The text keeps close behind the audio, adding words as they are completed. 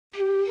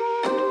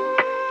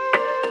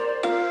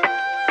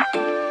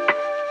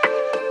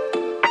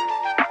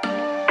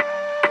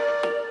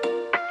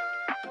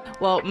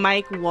Well,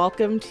 Mike,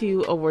 welcome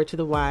to A Word to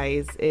the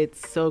Wise.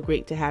 It's so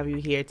great to have you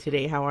here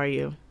today. How are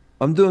you?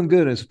 I'm doing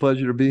good. It's a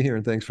pleasure to be here,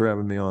 and thanks for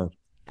having me on.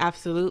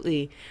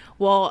 Absolutely.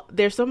 Well,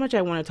 there's so much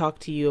I want to talk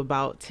to you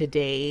about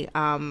today.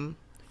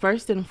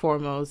 First and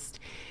foremost,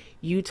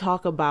 you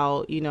talk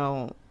about,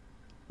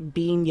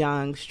 being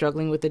young,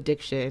 struggling with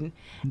addiction,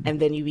 and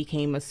then you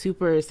became a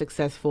super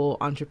successful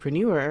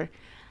entrepreneur.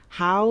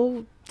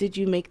 How did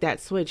you make that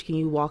switch? Can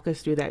you walk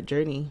us through that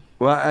journey?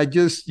 Well,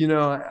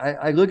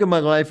 I look at my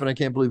life and I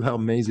can't believe how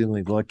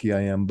amazingly lucky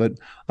I am. But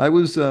I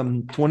was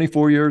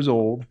 24 years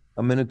old.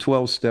 I'm in a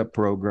 12-step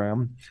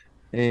program,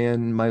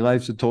 and my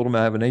life's a total.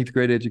 I have an eighth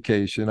grade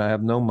education. I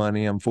have no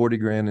money. I'm 40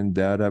 grand in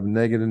debt. I have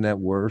negative net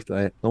worth.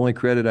 The only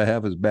credit I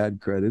have is bad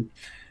credit.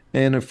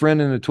 And a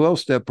friend in a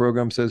 12-step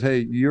program says,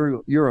 "Hey,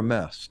 you're a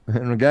mess."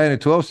 And a guy in a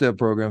 12-step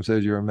program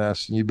says, "You're a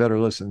mess, and you better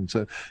listen."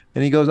 So,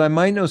 and he goes, "I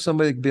might know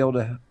somebody that could be able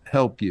to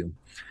help you."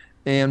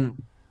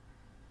 And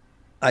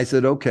I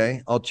said,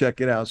 "Okay, I'll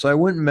check it out." So I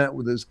went and met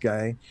with this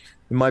guy.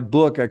 In my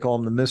book, I call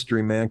him the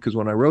mystery man because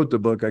when I wrote the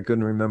book, I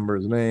couldn't remember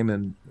his name.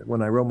 And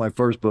when I wrote my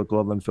first book,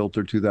 Love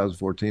Unfiltered,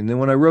 2014, then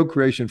when I wrote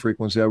Creation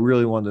Frequency, I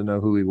really wanted to know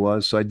who he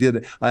was. So I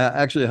did. I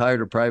actually hired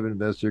a private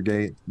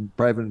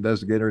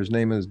investigator. His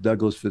name is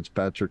Douglas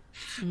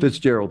Mm.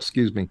 Fitzgerald,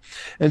 excuse me.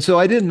 And so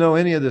I didn't know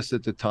any of this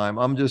at the time.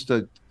 I'm just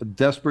a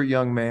desperate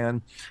young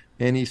man.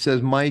 And he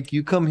says, "Mike,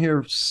 you come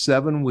here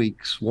 7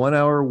 weeks, 1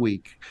 hour a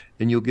week,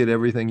 and you'll get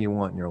everything you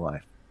want in your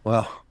life."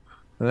 Well,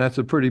 that's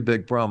a pretty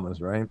big promise,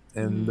 right?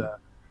 And Mm.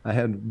 I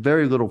had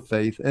very little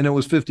faith, and it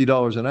was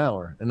 $50 an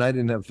hour, and I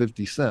didn't have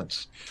 50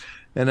 cents.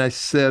 And I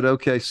said,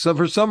 "Okay." So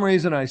for some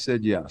reason, I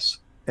said yes.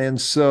 And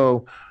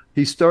so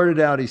he started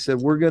out, he said,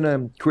 "We're going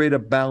to create a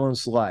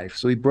balanced life."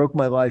 So he broke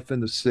my life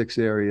into 6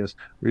 areas: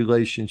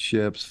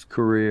 relationships,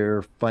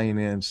 career,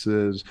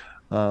 finances.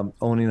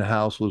 Owning a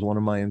house was one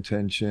of my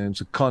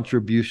intentions. A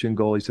contribution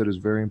goal, he said, is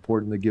very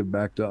important to give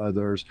back to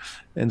others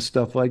and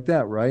stuff like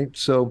that, right?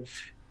 So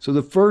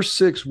the first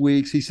 6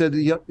 weeks, he said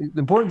the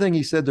important thing,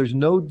 he said, there's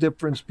no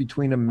difference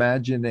between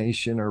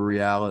imagination or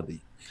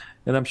reality.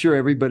 And I'm sure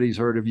everybody's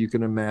heard of you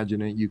can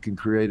imagine it, you can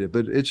create it,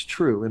 but it's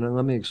true. And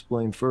let me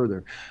explain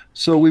further.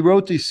 So we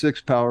wrote these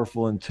six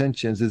powerful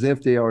intentions as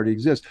if they already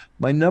exist.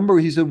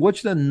 He said,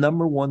 "What's the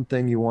number one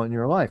thing you want in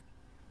your life?"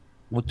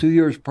 Well, 2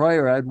 years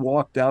prior, I'd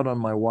walked out on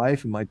my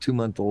wife and my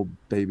 2-month-old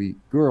baby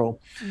girl,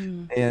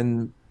 Mm.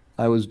 and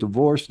I was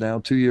divorced now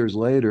 2 years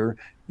later,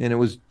 and it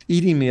was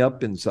eating me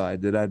up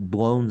inside that I'd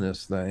blown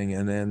this thing,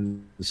 and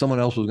then someone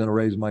else was going to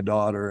raise my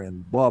daughter,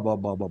 and blah blah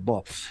blah blah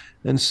blah.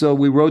 And so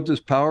we wrote this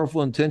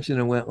powerful intention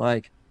and went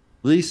like,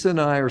 "Lisa and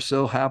I are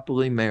so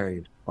happily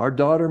married. Our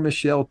daughter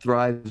Michelle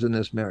thrives in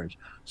this marriage."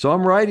 So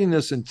I'm writing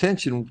this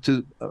intention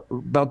to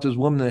about this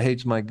woman that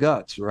hates my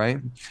guts, right?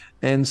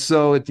 And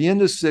so at the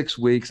end of 6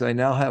 weeks, I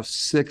now have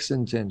six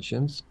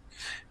intentions.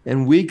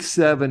 In week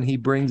 7, he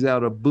brings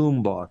out a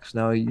boom box.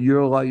 Now, you're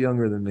a lot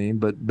younger than me,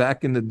 but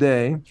back in the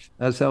day,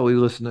 that's how we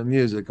listened to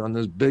music on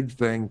this big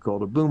thing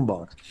called a boom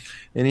box.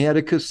 And he had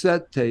a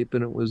cassette tape,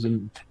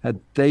 and had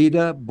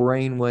theta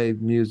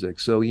brainwave music.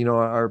 So,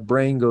 our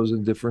brain goes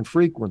in different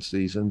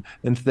frequencies, and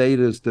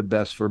theta is the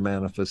best for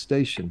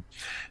manifestation.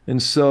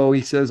 And so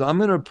he says, "I'm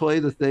going to play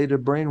the theta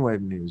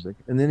brainwave music."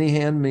 And then he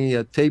handed me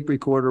a tape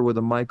recorder with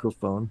a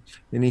microphone,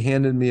 and he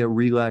handed me a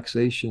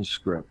relaxation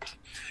script.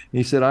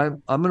 He said,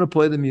 I'm going to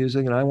play the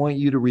music and I want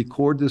you to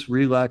record this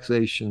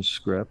relaxation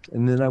script.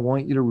 And then I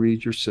want you to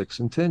read your six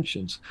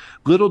intentions.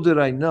 Little did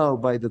I know,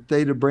 by the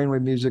theta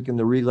brainwave music and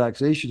the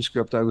relaxation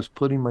script, I was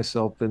putting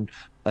myself in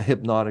a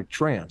hypnotic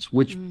trance,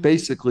 which Mm.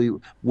 basically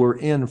we're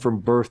in from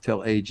birth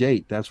till age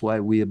 8. That's why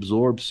we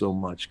absorb so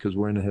much, because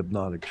we're in a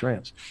hypnotic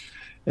trance.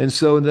 And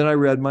so then I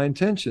read my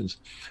intentions.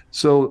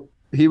 So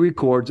he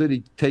records it.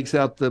 He takes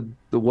out the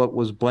what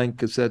was blank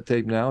cassette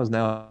tape now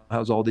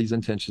has all these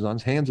intentions on,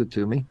 hands it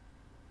to me.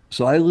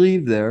 So I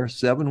leave there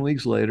 7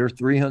 weeks later,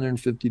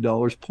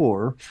 $350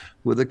 poor,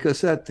 with a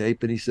cassette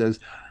tape. And he says,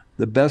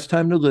 "The best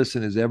time to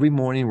listen is every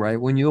morning, right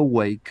when you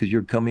awake, because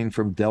you're coming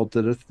from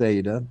delta to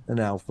theta and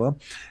alpha,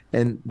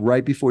 and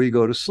right before you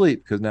go to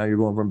sleep, because now you're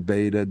going from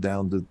beta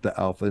down to the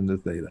alpha and the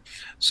theta.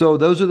 So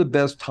those are the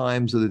best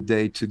times of the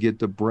day to get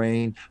the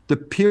brain, to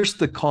pierce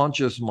the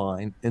conscious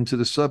mind into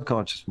the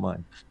subconscious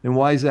mind." And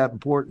why is that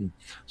important?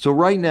 So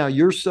right now,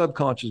 your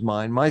subconscious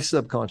mind, my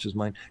subconscious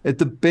mind, at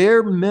the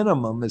bare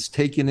minimum, is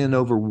taking in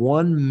over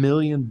 1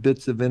 million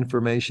bits of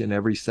information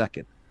every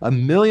second. A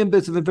million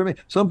bits of information.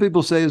 Some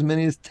people say as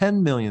many as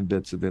 10 million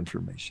bits of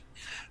information.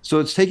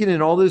 So it's taking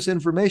in all this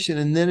information,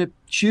 and then it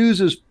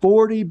chooses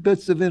 40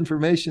 bits of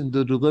information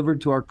to deliver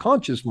to our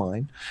conscious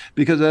mind,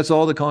 because that's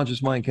all the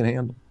conscious mind can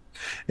handle.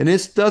 And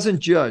this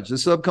doesn't judge. The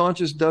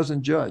subconscious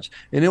doesn't judge.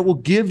 And it will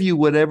give you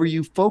whatever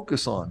you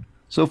focus on.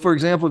 So, for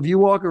example, if you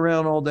walk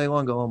around all day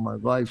long, go, "Oh, my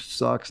life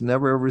sucks,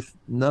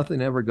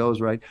 nothing ever goes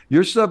right,"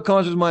 your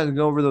subconscious mind will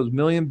go over those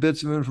million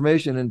bits of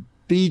information and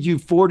feed you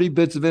 40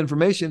 bits of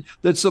information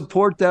that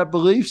support that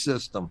belief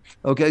system.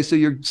 Okay, so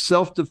you're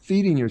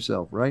self-defeating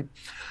yourself, right?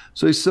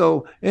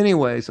 So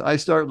anyways, I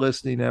start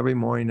listening every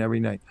morning,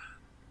 every night.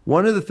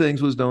 One of the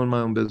things was to own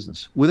my own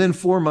business. Within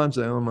 4 months,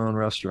 I owned my own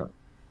restaurant.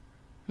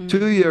 Hmm.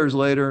 2 years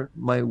later,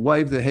 my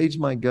wife that hates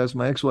my guts,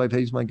 my ex-wife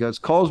hates my guts,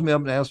 calls me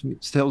up and asks me,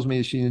 tells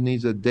me she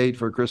needs a date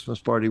for a Christmas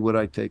party. Would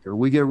I take her?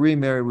 We get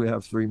remarried. We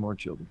have 3 more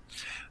children.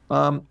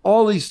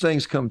 All these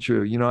things come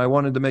true. I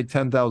wanted to make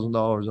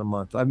 $10,000 a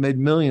month. I've made $1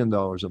 million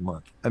a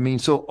month. I mean,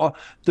 so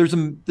there's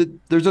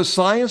a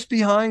science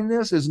behind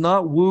this. It's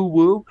not woo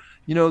woo.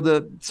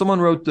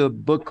 Someone wrote the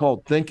book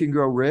called Think and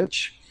Grow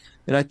Rich,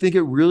 and I think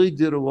it really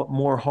did a lot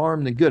more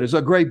harm than good. It's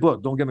a great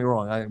book. Don't get me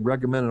wrong. I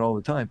recommend it all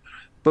the time.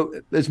 But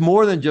it's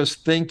more than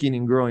just thinking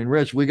and growing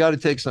rich. We got to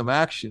take some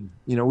action.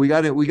 We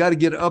got to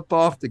get up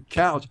off the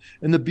couch.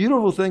 And the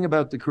beautiful thing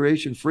about the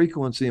creation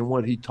frequency and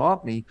what he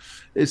taught me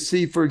is,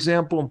 see, for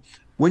example,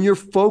 when you're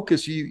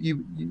focused,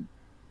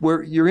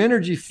 where your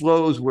energy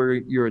flows, where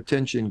your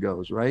attention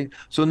goes, right?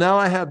 So now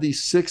I have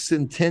these 6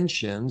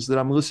 intentions that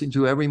I'm listening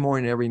to every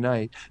morning, every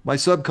night. My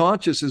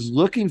subconscious is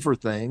looking for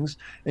things,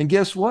 and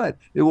guess what?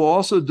 It will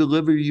also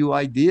deliver you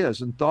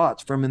ideas and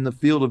thoughts from in the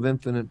field of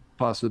infinite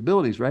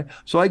possibilities, right?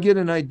 So I get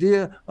an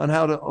idea on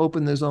how to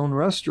open this own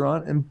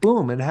restaurant, and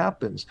boom, it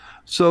happens.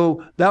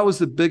 So that was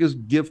the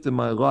biggest gift in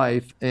my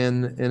life,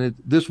 and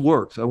this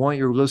works. I want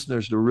your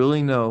listeners to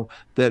really know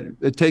that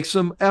it takes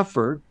some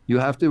effort. You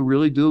have to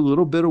really do a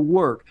little bit of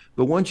work,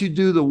 but once you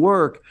do the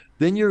work,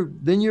 then your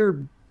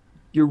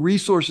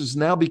resources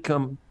now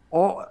become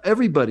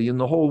everybody in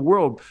the whole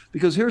world.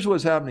 Because here's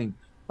what's happening.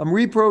 I'm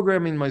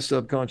reprogramming my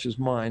subconscious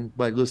mind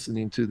by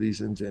listening to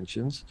these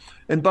intentions.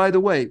 And by the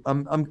way,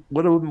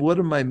 what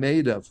am I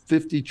made of?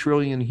 50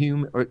 trillion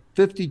human or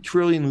 50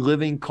 trillion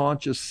living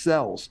conscious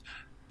cells.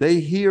 They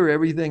hear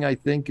everything I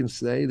think and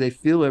say. They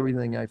feel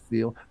everything I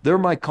feel. They're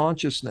my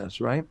consciousness,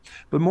 right?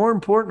 But more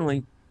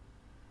importantly,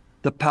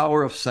 the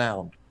power of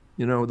sound.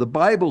 The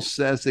Bible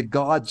says that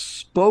God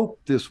spoke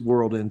this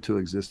world into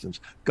existence.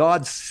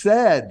 God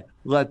said,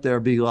 let there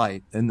be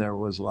light, and there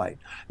was light.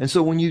 And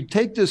so when you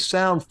take this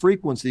sound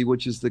frequency,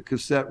 which is the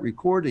cassette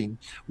recording,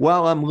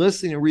 while I'm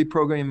listening and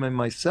reprogramming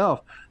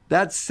myself,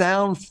 that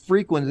sound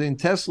frequency, and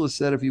Tesla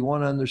said, if you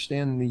want to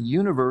understand the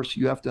universe,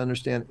 you have to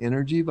understand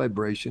energy,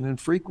 vibration, and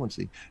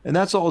frequency. And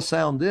that's all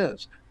sound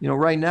is.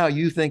 Right now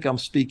you think I'm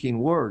speaking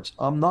words.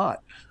 I'm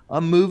not.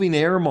 I'm moving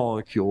air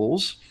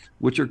molecules,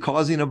 which are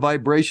causing a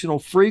vibrational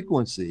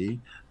frequency.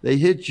 They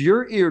hit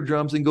your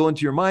eardrums and go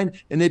into your mind,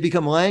 and they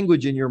become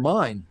language in your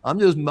mind. I'm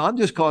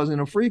just causing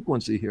a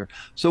frequency here.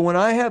 So when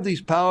I have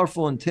these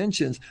powerful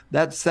intentions,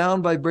 that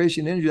sound,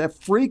 vibration, energy, that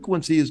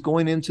frequency is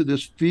going into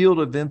this field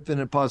of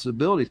infinite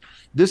possibilities.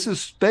 This is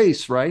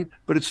space, right?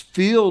 But it's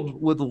filled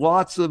with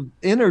lots of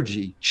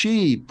energy,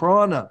 chi,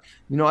 prana.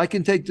 I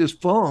can take this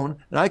phone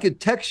and I could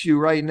text you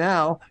right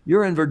now.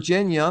 You're in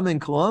Virginia, I'm in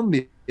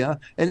Colombia.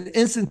 And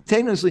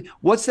instantaneously,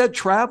 what's that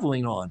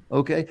traveling on?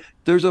 Okay.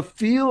 There's a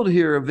field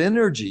here of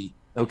energy.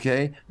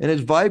 Okay. And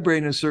it's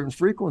vibrating at a certain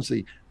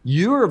frequency.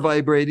 You're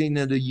vibrating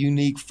at a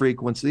unique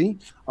frequency.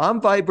 I'm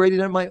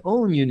vibrating at my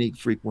own unique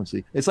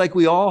frequency. It's like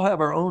we all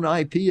have our own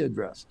IP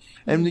address.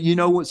 And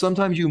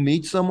sometimes you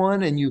meet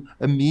someone and you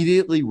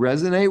immediately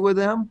resonate with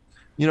them.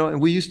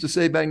 And we used to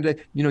say back in the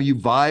day, you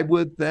vibe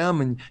with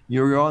them and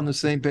you're on the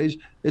same page.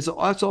 That's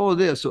all it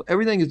is. So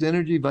everything is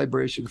energy,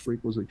 vibration,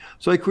 frequency.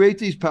 So I create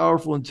these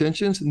powerful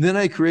intentions, and then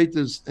I create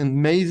this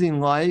amazing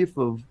life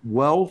of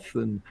wealth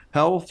and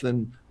health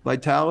and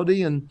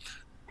vitality. And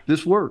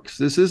this works.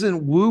 This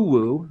isn't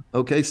woo-woo.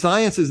 Okay.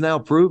 Science is now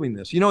proving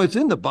this. It's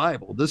in the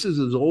Bible. This is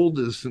as old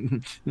as,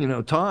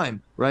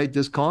 time, right?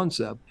 This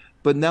concept.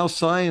 But now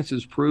science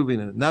is proving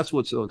it. And that's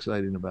what's so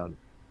exciting about it.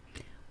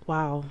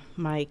 Wow,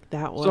 Mike,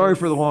 that was... Sorry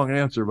for the long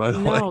answer, by the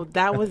way. No,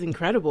 that was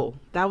incredible.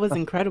 That was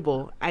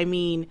incredible. I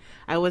mean,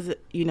 I was,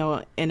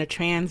 in a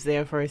trance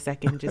there for a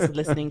second, just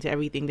listening to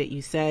everything that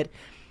you said.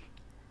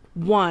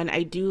 One,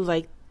 I do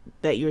like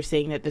that you're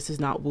saying that this is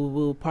not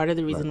woo-woo. Part of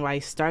the reason why I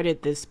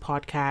started this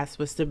podcast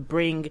was to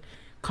bring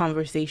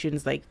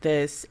conversations like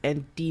this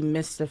and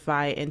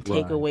demystify and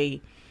take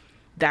away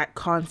that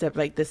concept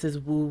like this is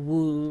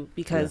woo-woo,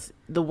 because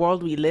the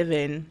world we live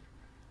in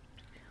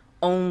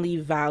only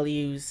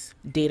values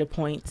data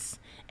points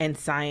and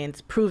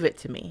science. Prove it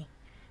to me.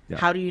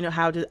 How do you know?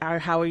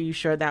 How are you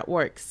sure that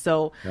works?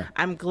 So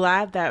I'm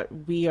glad that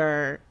we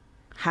are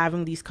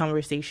having these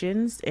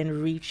conversations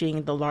and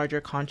reaching the larger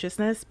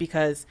consciousness,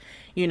 because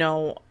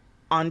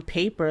on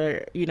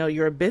paper,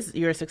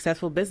 you're a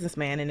successful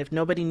businessman, and if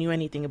nobody knew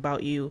anything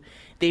about you,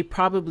 they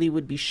probably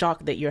would be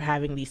shocked that you're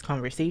having these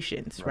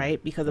conversations,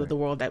 right? Because of the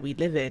world that we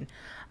live in.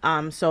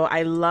 So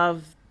I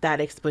love that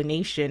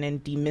explanation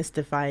and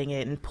demystifying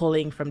it and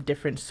pulling from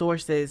different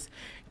sources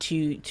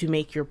to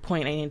make your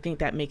point. I think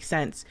that makes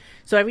sense.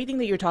 So everything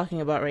that you're talking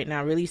about right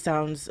now really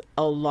sounds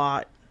a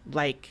lot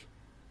like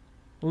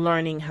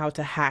learning how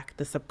to hack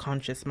the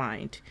subconscious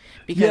mind.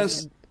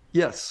 Because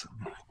yes.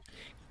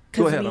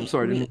 Go ahead. I'm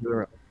sorry to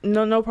interrupt.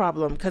 No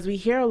problem. Because we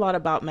hear a lot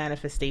about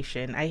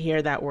manifestation. I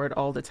hear that word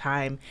all the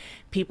time.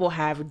 People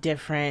have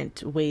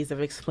different ways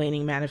of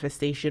explaining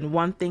manifestation.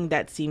 One thing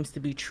that seems to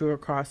be true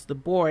across the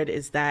board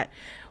is that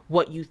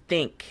what you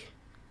think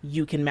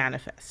you can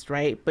manifest,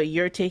 right? But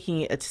you're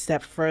taking it a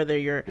step further.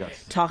 You're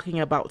Yes. talking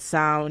about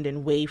sound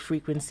and wave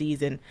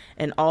frequencies and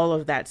all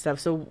of that stuff.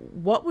 So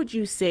what would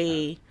you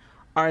say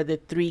are the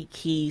three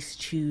keys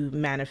to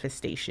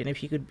manifestation,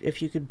 if you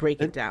could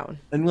break it And down?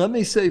 and let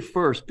me say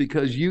first,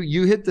 because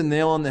you hit the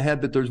nail on the head,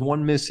 but there's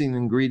one missing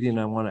ingredient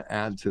I want to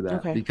add to that.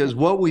 Okay. Because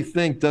what we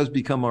think does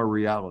become our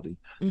reality.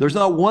 There's Mm-hmm.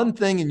 not one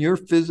thing in your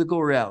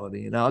physical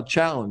reality, and I'll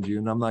challenge you,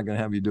 and I'm not going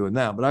to have you do it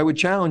now, but I would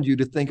challenge you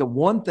to think of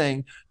one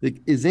thing that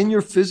is in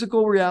your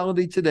physical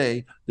reality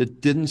today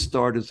that didn't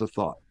start as a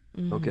thought.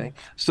 Mm-hmm. Okay.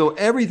 So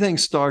everything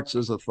starts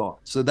as a thought.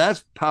 So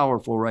that's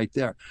powerful right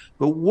there.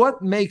 But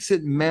what makes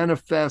it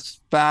manifest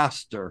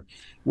faster?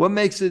 What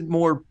makes it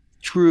more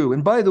true?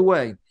 And by the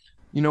way,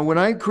 when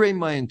I create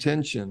my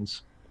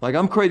intentions, like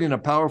I'm creating a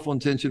powerful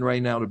intention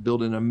right now to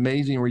build an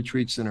amazing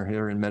retreat center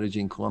here in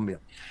Medellin, Colombia.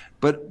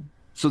 But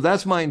so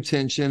that's my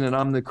intention, and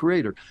I'm the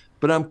creator.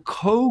 But I'm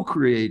co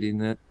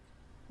creating it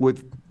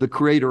with the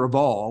creator of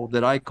all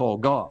that I call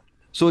God.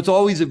 So it's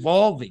always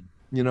evolving.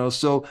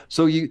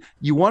 So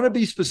you want to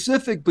be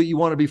specific, but you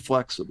want to be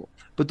flexible.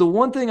 But the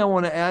one thing I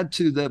want to add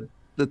to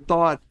the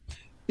thought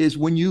is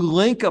when you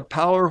link a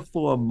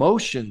powerful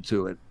emotion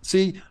to it.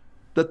 See,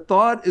 the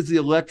thought is the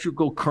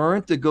electrical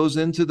current that goes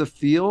into the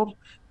field,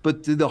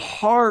 but the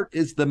heart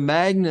is the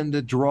magnet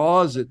that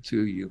draws it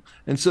to you.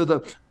 And so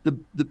the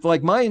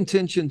like my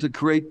intention to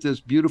create this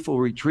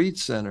beautiful retreat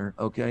center,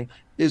 okay,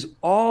 is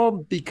all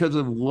because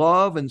of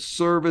love and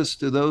service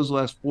to those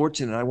less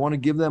fortunate. I want to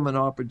give them an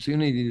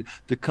opportunity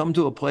to come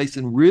to a place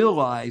and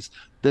realize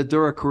that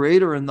they're a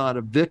creator and not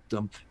a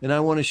victim. And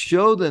I want to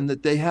show them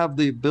that they have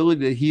the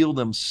ability to heal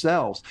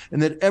themselves and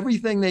that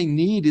everything they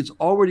need is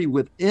already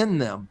within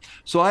them.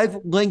 So I've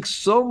linked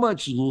so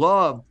much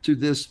love to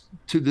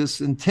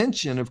this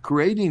intention of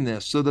creating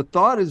this. So the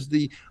thought is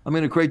I'm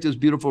going to create this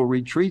beautiful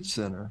retreat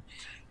center.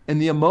 And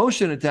the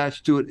emotion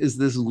attached to it is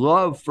this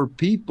love for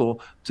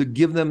people to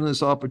give them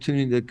this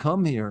opportunity to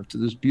come here to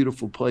this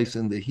beautiful place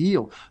and to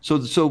heal.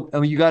 So I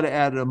mean, you got to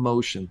add an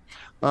emotion.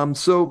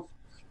 So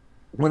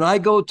when I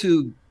go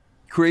to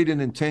create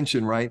an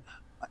intention, right,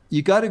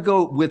 you got to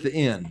go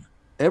within.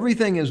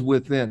 Everything is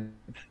within.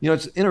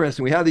 It's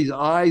interesting. We have these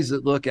eyes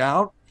that look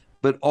out,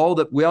 but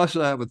we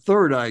also have a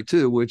third eye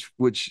too,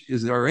 which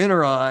is our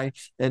inner eye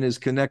and is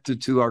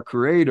connected to our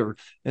creator.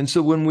 And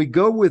so when we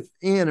go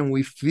within and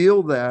we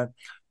feel that,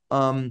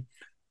 um,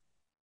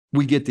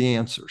 we get the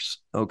answers.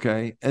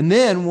 Okay. And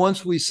then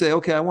once we say,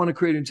 okay, I want to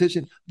create an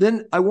intention,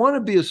 then I want to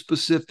be as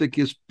specific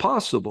as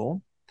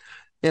possible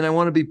and I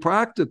want to be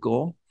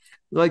practical.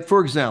 Like,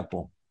 for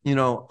example,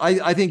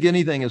 I think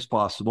anything is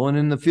possible. And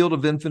in the field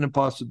of infinite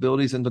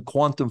possibilities, in the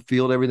quantum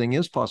field, everything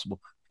is possible.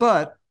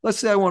 But let's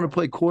say I want to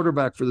play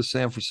quarterback for the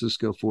San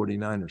Francisco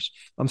 49ers.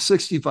 I'm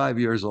 65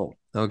 years old.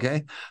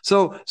 Okay.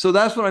 So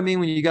that's what I mean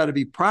when you got to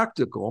be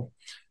practical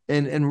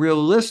and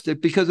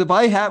realistic, because if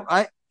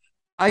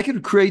I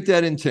could create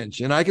that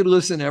intention. I could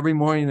listen every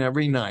morning and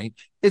every night.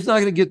 It's not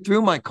going to get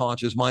through my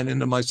conscious mind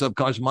into my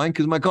subconscious mind,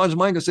 because my conscious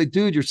mind can say,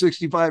 dude, you're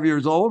 65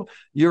 years old.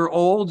 You're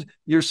old.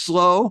 You're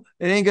slow.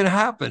 It ain't going to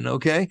happen.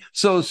 Okay.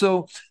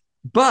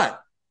 But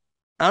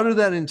out of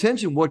that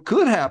intention, what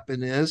could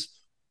happen is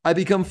I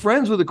become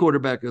friends with the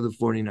quarterback of the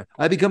 49ers.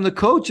 I become the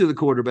coach of the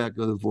quarterback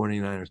of the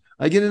 49ers.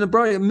 I get in the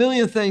brand. A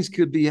million things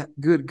could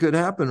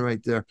happen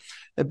right there.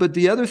 But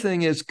the other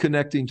thing is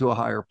connecting to a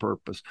higher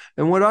purpose.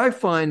 And what I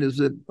find is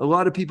that a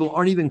lot of people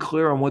aren't even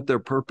clear on what their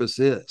purpose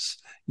is.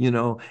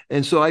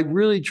 And so I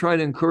really try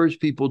to encourage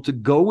people to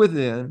go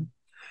within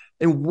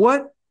and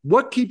what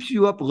keeps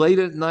you up late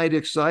at night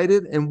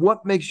excited, and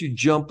what makes you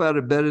jump out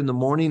of bed in the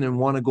morning and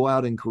want to go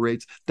out and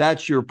create.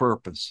 That's your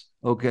purpose.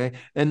 Okay.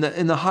 And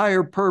the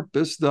higher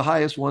purpose, the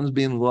highest ones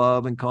being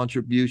love and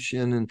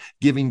contribution and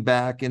giving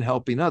back and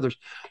helping others.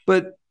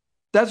 But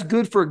that's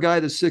good for a guy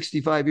that's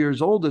 65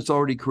 years old that's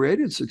already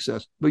created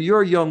success. But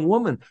you're a young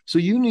woman, so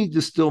you need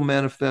to still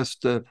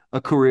manifest a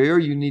career.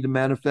 You need to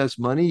manifest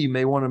money. You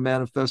may want to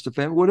manifest a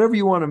family, whatever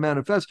you want to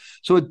manifest.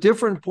 So at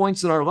different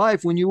points in our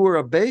life, when you were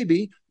a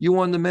baby, you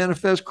wanted to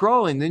manifest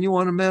crawling, then you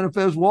want to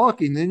manifest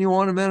walking, then you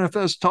want to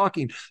manifest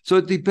talking. So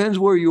it depends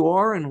where you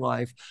are in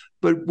life.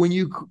 But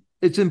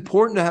it's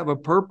important to have a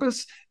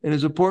purpose, and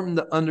it's important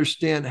to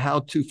understand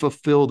how to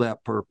fulfill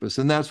that purpose.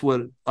 And that's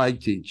what I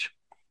teach.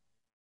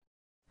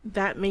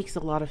 That makes a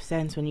lot of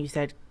sense when you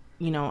said,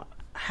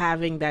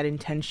 having that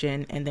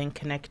intention and then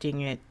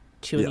connecting it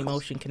to an Yes.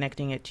 emotion,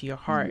 connecting it to your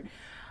heart.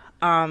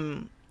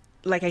 Um,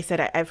 like I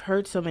said, I've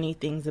heard so many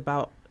things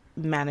about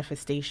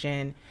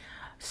manifestation.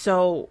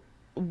 So,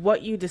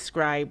 what you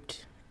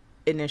described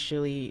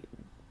initially,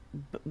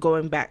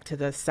 going back to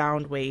the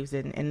sound waves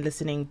and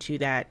listening to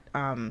that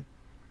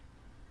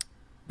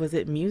was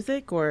it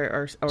music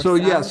or So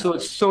yeah,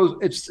 sound? so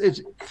it's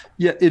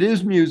yeah, it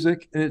is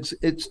music, and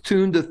it's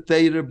tuned to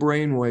theta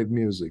brainwave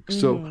music.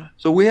 Mm-hmm.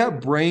 So we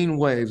have brain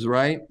waves,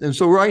 right? And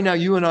so right now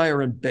you and I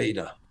are in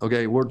beta.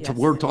 Okay, we're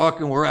Yes.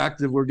 talking, we're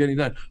active, we're getting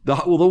done. The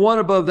one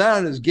above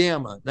that is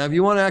gamma. Now, if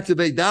you want to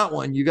activate that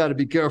one, you got to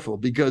be careful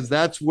because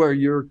that's where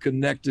you're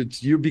connected.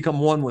 You become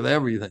one with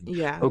everything.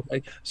 Yeah.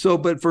 Okay, so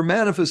but for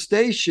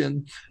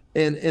manifestation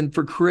and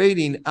for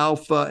creating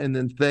alpha and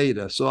then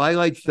theta. So I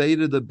like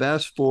theta the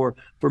best for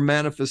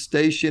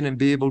manifestation and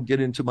be able to get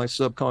into my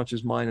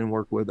subconscious mind and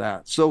work with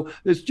that. So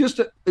it's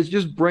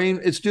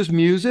just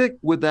music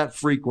with that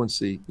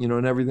frequency,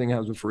 and everything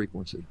has a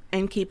frequency.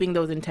 And keeping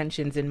those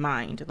intentions in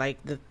mind, like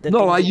the No,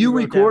 things that you you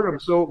wrote record down. them.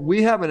 So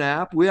we have an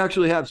app. We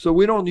actually have. So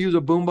we don't use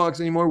a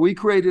boombox anymore. We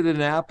created an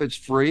app. It's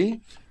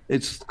free.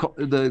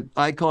 The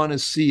icon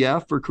is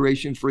CF for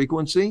creation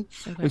frequency,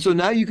 and Okay. so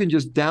now you can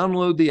just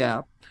download the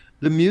app.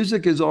 The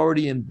music is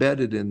already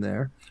embedded in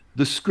there.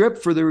 The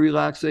script for the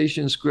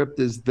relaxation script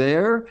is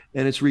there,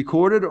 and it's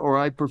recorded. Or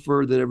I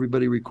prefer that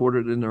everybody record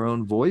it in their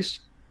own voice.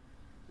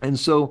 And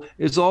so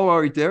it's all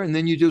right there. And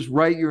then you just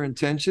write your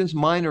intentions.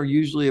 Mine are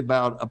usually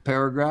about a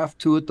paragraph,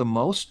 two at the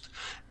most,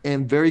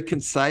 and very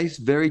concise,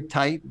 very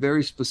tight,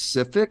 very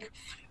specific.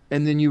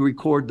 And then you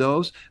record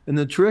those. And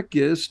the trick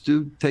is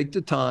to take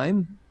the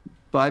time,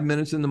 5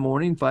 minutes in the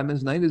morning, 5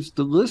 minutes at night, is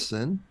to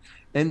listen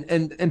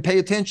and pay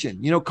attention.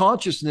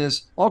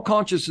 Consciousness, all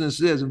consciousness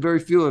is, and very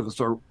few of us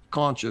are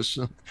conscious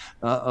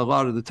a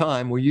lot of the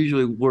time. We're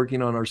usually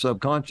working on our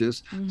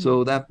subconscious. Mm-hmm.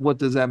 So that, what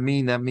does that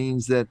mean? That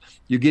means that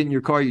you get in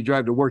your car, you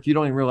drive to work, you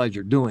don't even realize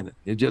you're doing it.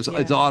 It's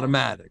Yeah.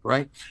 automatic,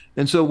 right?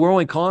 And so we're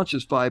only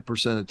conscious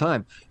 5% of the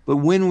time. But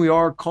when we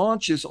are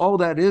conscious, all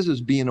that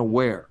is being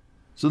aware.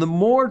 So the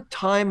more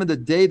time of the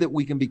day that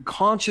we can be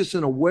conscious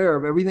and aware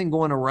of everything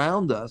going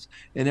around us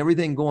and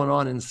everything going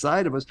on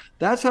inside of us,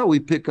 that's how we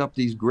pick up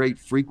these great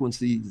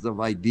frequencies of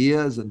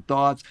ideas and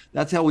thoughts.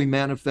 That's how we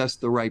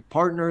manifest the right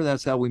partner.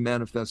 That's how we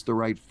manifest the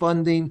right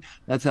funding.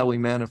 That's how we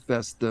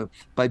manifest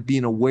by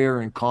being aware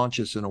and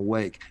conscious and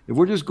awake. If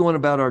we're just going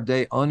about our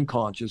day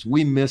unconscious,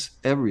 we miss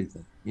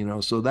everything.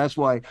 So that's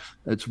why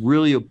it's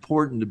really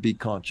important to be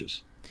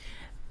conscious.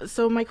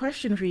 So my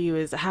question for you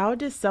is, how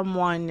does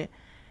someone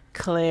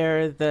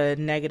clear the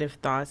negative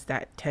thoughts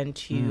that tend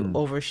to Mm.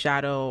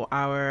 overshadow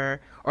our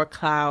or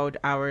cloud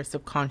our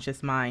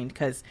subconscious mind?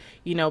 Because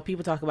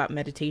people talk about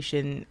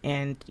meditation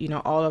and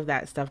all of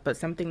that stuff, but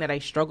something that I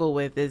struggle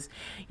with is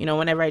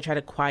whenever I try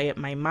to quiet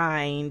my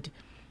mind,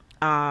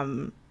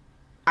 um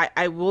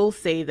I will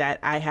say that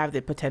I have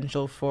the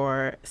potential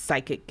for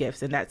psychic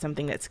gifts, and that's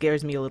something that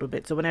scares me a little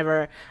bit. So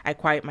whenever I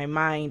quiet my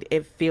mind,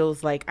 it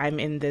feels like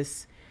I'm in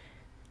this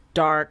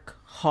dark,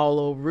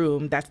 hollow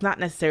room. That's not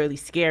necessarily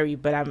scary,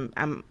 but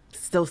I'm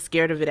still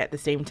scared of it at the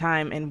same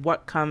time. And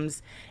what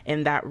comes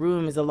in that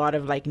room is a lot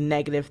of like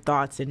negative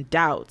thoughts and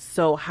doubts.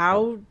 So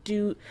how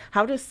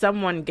does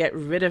someone get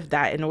rid of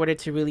that in order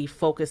to really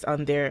focus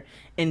on their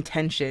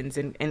intentions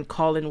and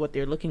call in what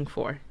they're looking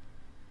for?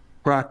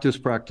 Practice,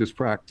 practice,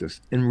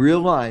 practice, and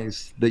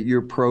realize that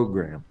you're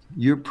programmed.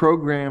 You're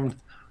programmed,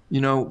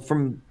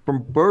 from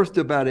birth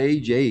to about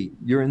age 8,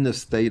 you're in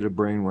this theta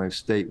brainwave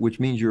state, which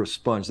means you're a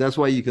sponge. That's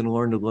why you can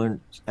learn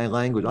a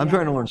language. I'm Yeah.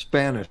 trying to learn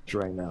Spanish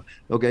right now.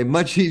 Okay,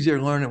 much easier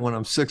to learn it when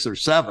I'm 6 or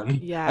 7. I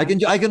Yeah. can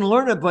I can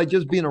learn it by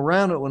just being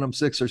around it when I'm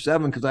 6 or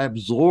 7 because I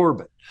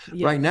absorb it.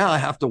 Right Yes. now, I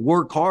have to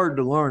work hard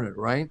to learn it.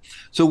 Right,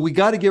 so we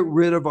got to get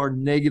rid of our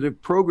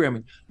negative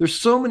programming. There's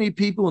so many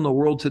people in the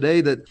world today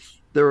that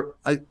they're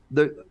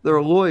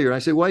a lawyer. I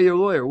say, why are you a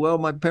lawyer? Well,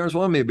 my parents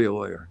wanted me to be a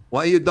lawyer.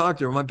 Why are you a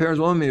doctor? My parents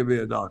wanted me to be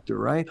a doctor,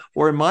 right?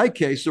 Or in my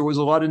case, there was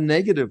a lot of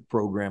negative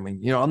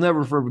programming. I'll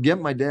never forget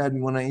my dad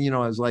when I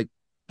was like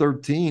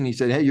 13, he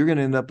said, hey, you're going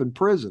to end up in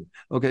prison.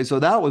 Okay, so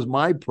that was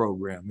my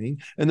programming.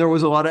 And there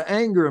was a lot of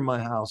anger in my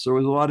house. There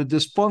was a lot of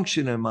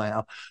dysfunction in my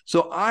house.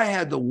 So I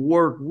had to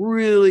work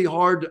really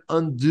hard to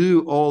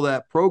undo all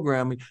that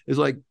programming. It's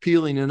like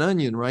peeling an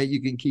onion, right?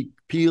 You can keep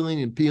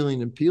peeling and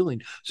peeling and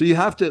peeling. So you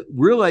have to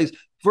realize,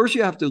 first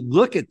you have to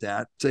look at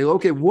that, say,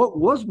 okay, what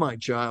was my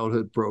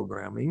childhood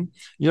programming?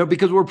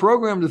 Because we're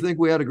programmed to think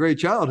we had a great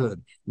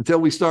childhood until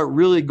we start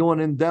really going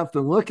in depth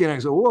and looking. I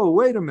say, whoa,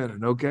 wait a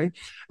minute, okay.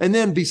 And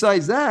then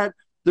besides that,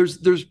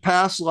 there's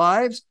past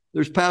lives.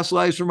 There's past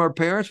lives from our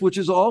parents, which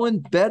is all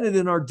embedded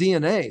in our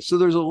DNA. So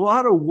there's a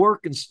lot of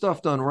work and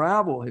stuff to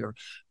unravel here.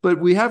 But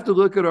we have to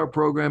look at our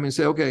program and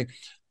say, okay,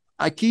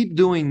 I keep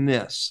doing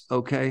this,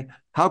 okay?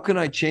 How can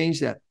I change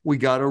that? We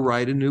got to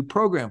write a new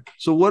program.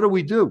 So what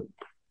do?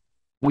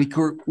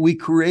 We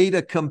create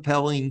a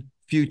compelling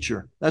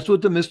future. That's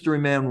what the mystery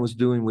man was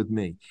doing with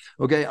me.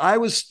 Okay, I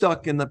was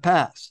stuck in the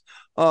past.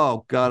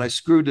 Oh God, I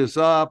screwed this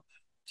up.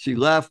 She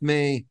left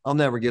me. I'll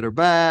never get her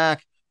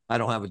back. I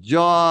don't have a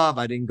job.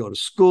 I didn't go to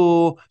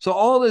school. So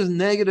all this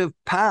negative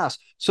past.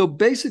 So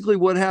basically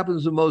what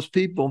happens to most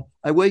people,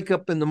 I wake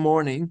up in the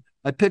morning,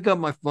 I pick up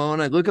my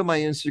phone, I look at my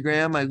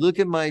Instagram, I look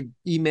at my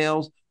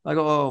emails. I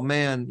go, oh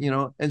man,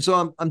 and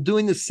so I'm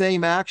doing the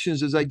same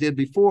actions as I did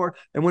before.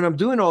 And when I'm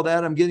doing all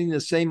that, I'm getting the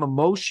same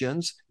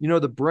emotions.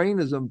 The brain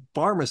is a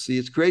pharmacy.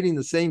 It's creating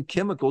the same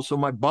chemicals. So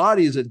my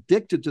body is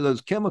addicted to those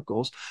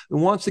chemicals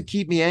and wants to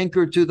keep me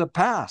anchored to the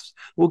past.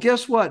 Well,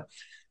 guess what?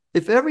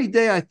 If every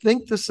day I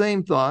think the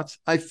same thoughts,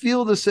 I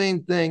feel the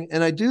same thing,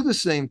 and I do the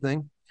same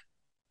thing,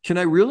 can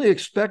I really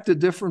expect a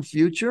different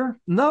future?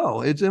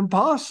 No, it's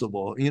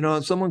impossible.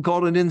 Someone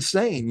called it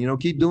insane.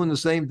 Keep doing the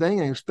same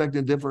thing and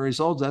expecting different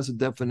results. That's a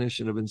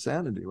definition of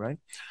insanity, right?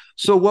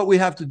 So what we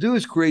have to do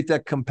is create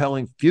that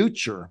compelling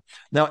future.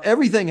 Now,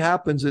 everything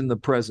happens in the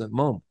present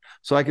moment.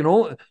 So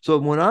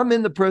when I'm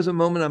in the present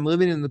moment, I'm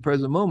living in the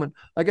present moment.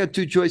 I got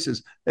two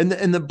choices, and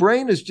the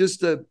brain is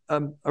just a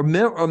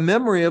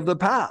memory of the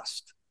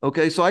past.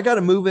 Okay, so I got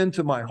to move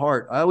into my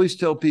heart. I always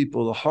tell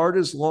people the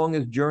hardest,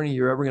 longest journey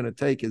you're ever going to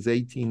take is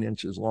 18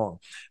 inches long.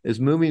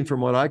 Is moving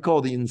from what I call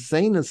the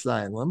insane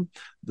asylum,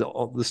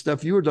 the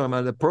stuff you were talking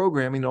about, the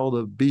programming, all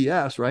the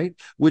BS, right?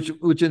 Which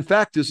in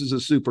fact, this is a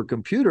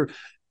supercomputer.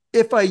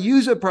 If I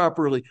use it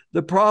properly.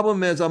 The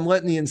problem is I'm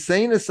letting the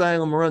insane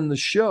asylum run the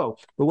show.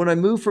 But when I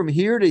move from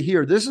here to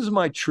here, this is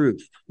my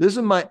truth. This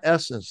is my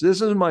essence.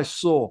 This is my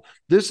soul.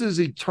 This is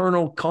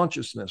eternal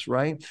consciousness,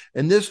 right?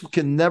 And this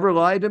can never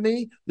lie to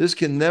me. This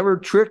can never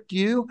trick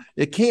you.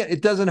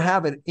 It doesn't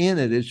have it in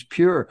it. It's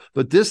pure.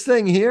 But this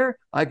thing here,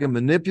 I can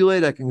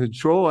manipulate, I can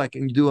control, I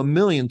can do a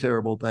million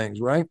terrible things,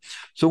 right?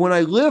 So when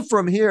I live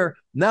from here,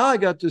 now I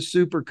got this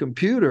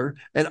supercomputer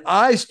and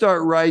I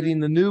start writing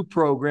the new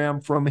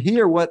program from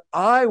here, what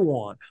I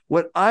want,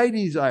 what I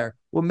desire,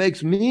 what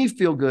makes me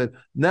feel good.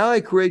 Now I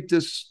create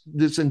this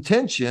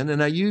intention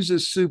and I use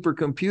this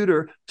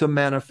supercomputer to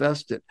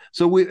manifest it.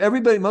 So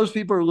most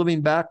people are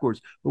living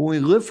backwards. But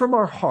when we live from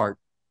our heart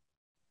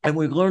and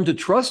we learn to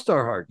trust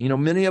our heart,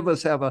 many of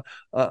us have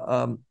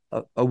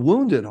a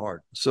wounded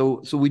heart.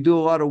 So we do a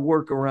lot of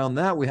work around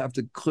that. We have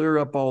to clear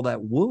up all that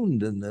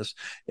woundedness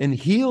and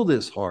heal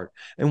this heart.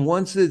 And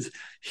once it's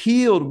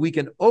healed, we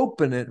can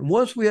open it. And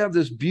once we have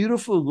this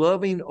beautiful,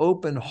 loving,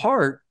 open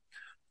heart,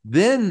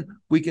 then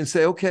we can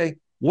say, okay,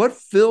 what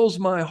fills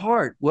my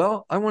heart?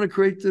 Well, I want to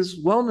create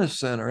this wellness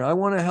center. I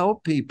want to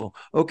help people.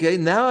 Okay,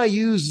 now I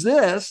use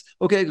this.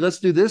 Okay, let's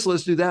do this.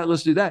 Let's do that.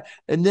 Let's do that.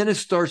 And then it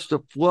starts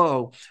to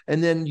flow.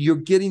 And then you're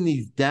getting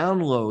these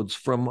downloads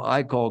from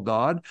I call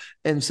God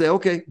and say,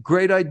 okay,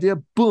 great idea.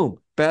 Boom.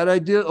 Bad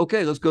idea.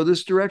 Okay, let's go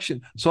this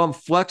direction. So I'm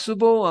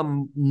flexible.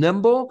 I'm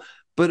nimble,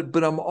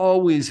 but I'm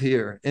always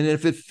here. And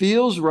if it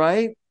feels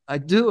right, I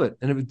do it.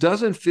 And if it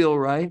doesn't feel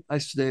right, I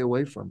stay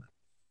away from it.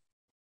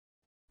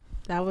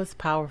 That was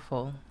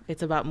powerful.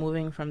 It's about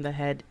moving from the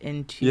head Yeah.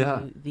 into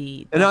And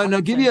the I'll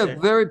heart give you a center.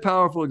 very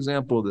powerful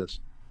example of this.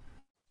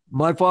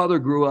 My father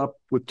grew up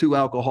with two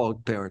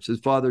alcoholic parents. His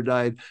father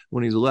died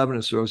when he was 11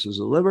 of cirrhosis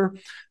of the liver.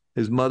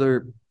 His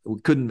mother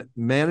couldn't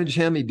manage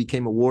him. He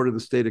became a ward of the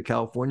state of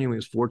California when he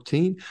was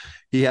 14.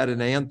 He had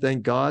an aunt,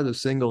 thank God, a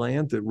single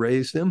aunt that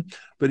raised him.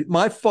 But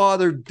my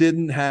father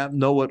didn't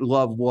know what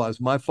love was.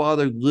 My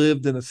father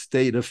lived in a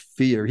state of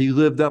fear. He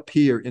lived up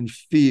here in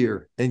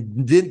fear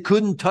and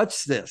couldn't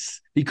touch this.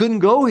 He couldn't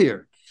go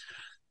here.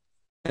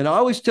 And I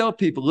always tell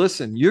people,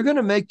 listen, you're going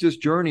to make this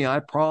journey, I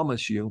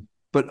promise you.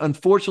 But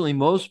unfortunately,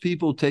 most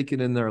people take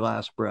it in their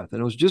last breath.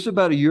 And it was just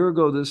about a year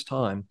ago this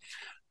time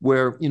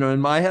where,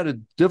 and I had a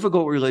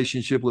difficult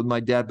relationship with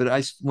my dad,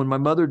 but when my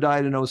mother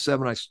died in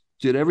 07, I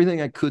did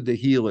everything I could to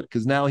heal it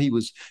because now he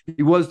was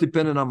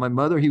dependent on my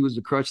mother. He was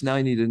the crutch. Now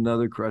he needed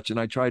another crutch. And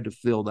I tried to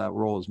fill that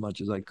role as much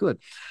as I could.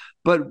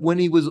 But when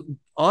he was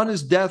on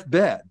his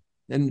deathbed,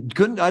 and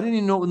I didn't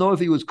even know if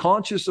he was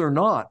conscious or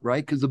not,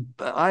 right? Because the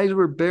eyes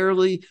were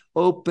barely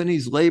open.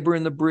 He's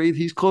laboring to breathe.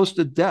 He's close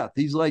to death.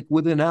 He's like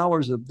within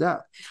hours of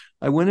death.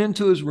 I went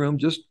into his room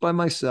just by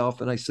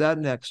myself and I sat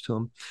next to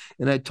him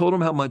and I told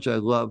him how much I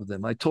loved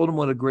him. I told him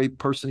what a great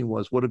person he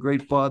was, what a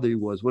great father he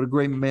was, what a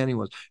great man he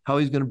was, how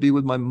he's going to be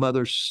with my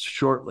mother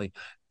shortly.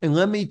 And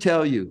let me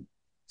tell you,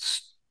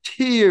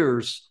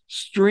 tears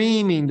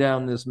streaming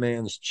down this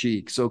man's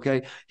cheeks.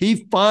 Okay.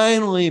 He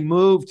finally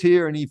moved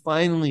here and he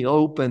finally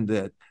opened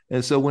it.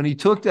 And so when he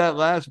took that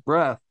last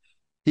breath,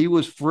 he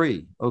was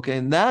free. Okay.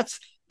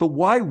 But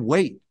why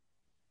wait?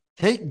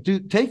 Take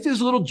this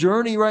little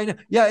journey right now.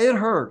 Yeah, it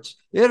hurts.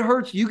 It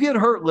hurts. You get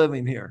hurt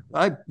living here.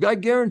 I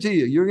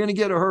guarantee you're going to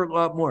get hurt a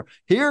lot more.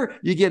 Here,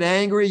 you get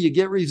angry, you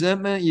get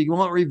resentment, you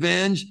want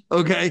revenge.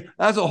 Okay,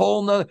 that's a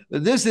whole nother.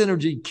 This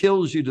energy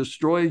kills you,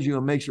 destroys you,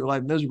 and makes your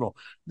life miserable.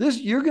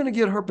 You're going to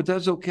get hurt, but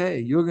that's okay.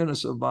 You're going to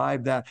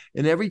survive that.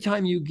 And every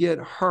time you get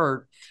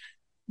hurt,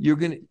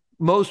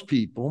 most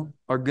people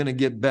are going to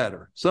get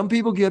better. Some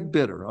people get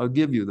bitter. I'll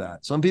give you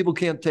that. Some people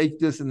can't take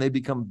this and they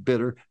become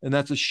bitter, and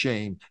that's a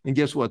shame. And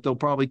guess what? They'll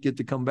probably get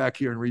to come back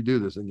here and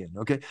redo this again.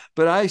 Okay.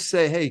 But I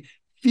say, hey,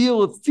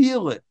 feel it,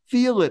 feel it,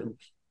 feel it.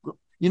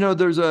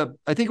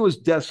 I think it was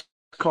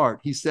Descartes.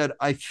 He said,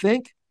 I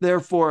think,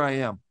 therefore I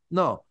am.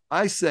 No,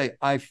 I say,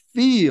 I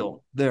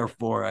feel,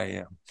 therefore I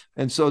am.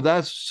 And so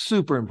that's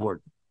super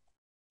important.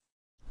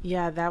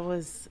 Yeah,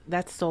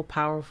 that's so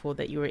powerful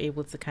that you were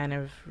able to kind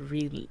of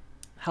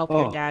help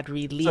your Oh, dad such a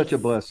release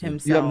blessing.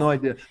 You have no himself.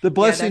 idea. The Yeah,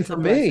 blessing that's for a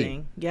me.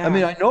 blessing. I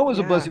mean, Yeah, I know it was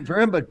a yeah. blessing for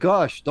him, but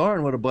gosh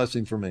darn, what a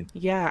blessing for me.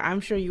 Yeah, I'm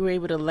sure you were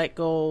able to let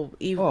go.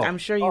 I'm Oh,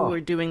 sure you were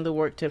oh, doing the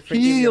work to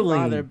forgive your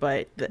father, healing,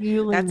 but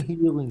healing, that's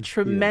healing, healing.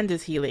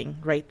 tremendous healing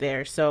right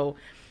there. So,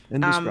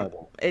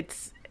 Indescribable.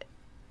 it's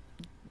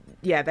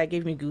yeah, that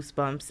gave me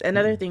goosebumps.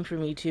 Another Mm. thing for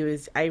me too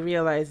is I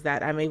realize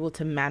that I'm able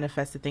to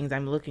manifest the things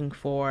I'm looking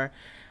for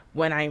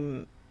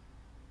when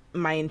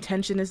my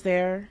intention is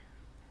there.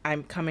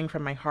 I'm coming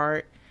from my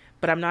heart,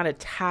 but I'm not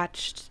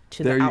attached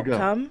to the There you go.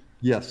 outcome,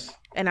 Yes.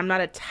 and I'm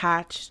not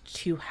attached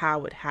to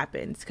how it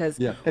happens. Because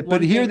Yeah. But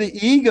one here thing,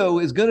 the ego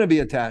is going to be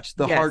attached.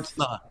 The heart's yes,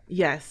 not.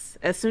 yes,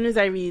 as soon as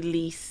I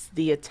release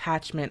the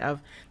attachment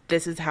of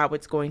this is how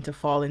it's going to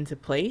fall into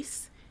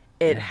place,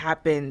 it Yeah.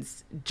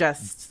 happens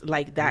just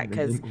like that.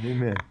 Because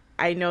Amen.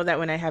 I know that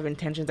when I have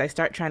intentions, I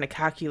start trying to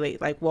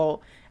calculate, like,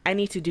 well, I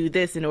need to do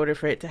this in order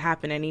for it to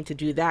happen. I need to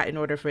do that in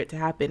order for it to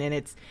happen.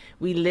 And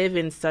we live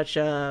in such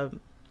a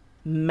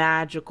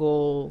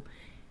magical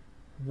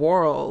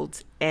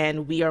world,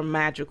 and we are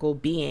magical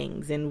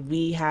beings, and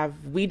we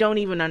don't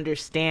even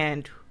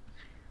understand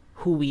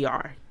who we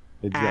are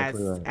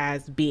Exactly right.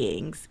 as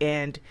beings.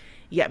 And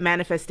yet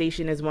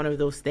manifestation is one of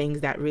those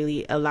things that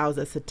really allows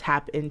us to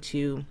tap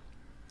into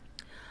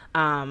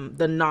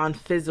the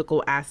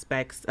non-physical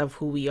aspects of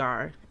who we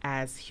are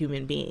as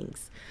human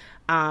beings.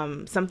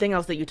 Something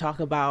else that you talk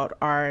about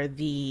are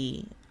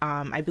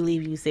I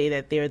believe you say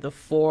that they're the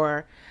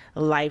four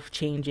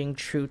life-changing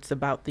truths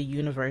about the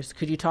universe.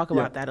 Could you talk Yeah.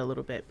 about that a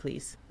little bit,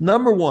 please?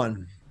 Number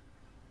one,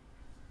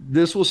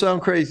 this will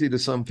sound crazy to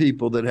some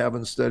people that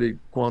haven't studied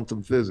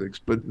quantum physics,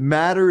 but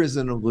matter is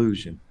an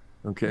illusion.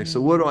 Okay. So,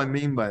 what do I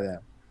mean by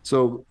that?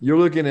 So, you're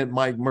looking at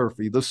Mike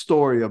Murphy, the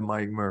story of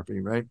Mike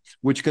Murphy, right?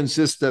 Which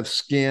consists of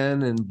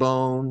skin and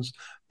bones.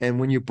 And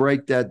when you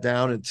break that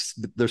down, it's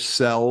there's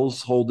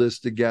cells hold this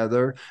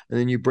together. And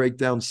then you break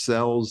down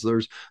cells,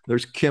 there's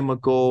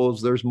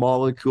chemicals, there's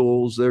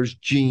molecules, there's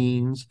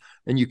genes,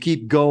 and you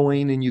keep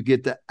going and you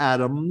get the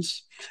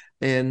atoms,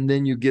 and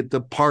then you get the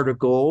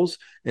particles,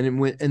 and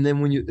then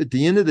when you at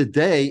the end of the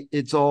day,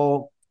 it's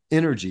all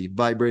energy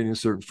vibrating a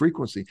certain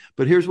frequency.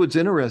 But here's what's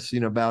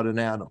interesting about an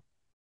atom.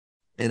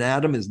 An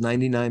atom is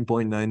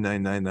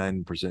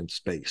 99.9999%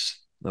 space.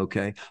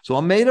 Okay. So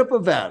I'm made up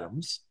of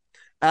atoms.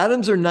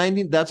 Atoms are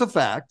 90, that's a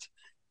fact.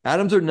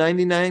 Atoms are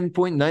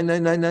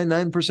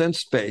 99.99999%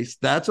 space.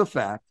 That's a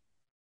fact.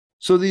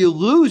 So the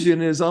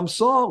illusion is I'm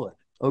solid.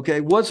 Okay.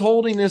 What's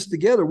holding this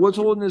together? What's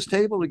holding this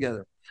table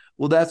together?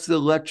 Well, that's the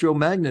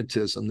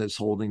electromagnetism that's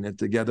holding it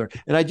together.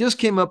 And I just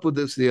came up with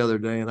this the other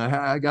day, and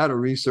I got to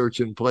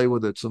research and play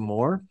with it some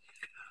more,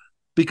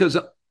 because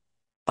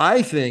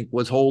I think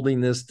what's holding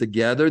this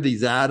together,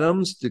 these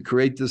atoms, to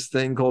create this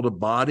thing called a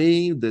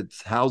body that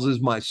houses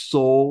my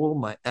soul,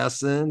 my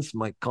essence,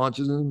 my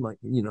consciousness,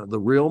 the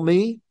real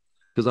me,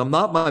 because I'm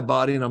not my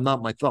body and I'm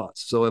not my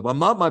thoughts. So if I'm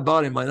not my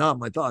body, I'm not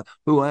my thought,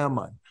 who am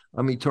I?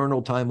 I'm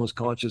eternal, timeless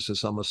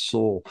consciousness. I'm a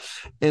soul.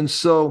 And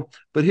so,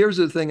 but here's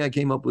the thing I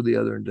came up with the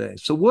other day.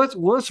 So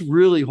what's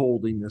really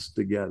holding this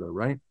together,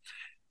 right?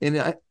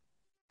 And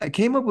I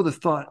came up with a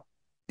thought: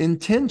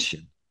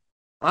 intention.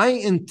 I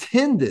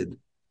intended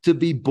to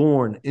be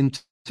born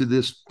into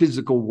this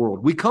physical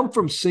world. We come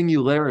from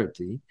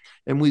singularity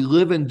and we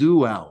live in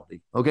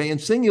duality. Okay. In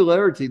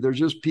singularity, there's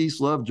just peace,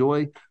 love,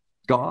 joy,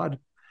 God.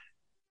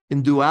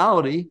 In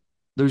duality,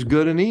 there's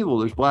good and evil,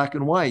 there's black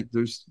and white,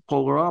 there's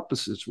polar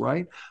opposites,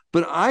 right?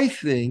 But I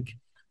think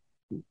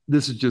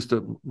this is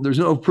there's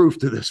no proof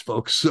to this,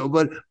 folks. So,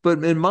 but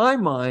in my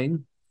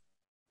mind,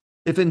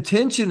 if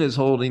intention is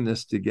holding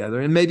this together,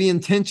 and maybe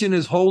intention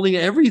is holding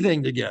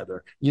everything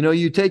together,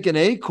 you take an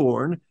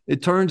acorn,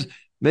 it turns,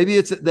 maybe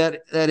it's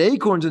that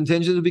acorn's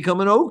intention to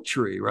become an oak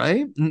tree,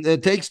 right? And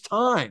it takes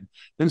time.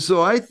 And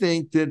so I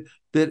think that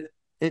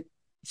it,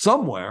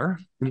 somewhere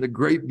in the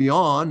great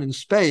beyond, in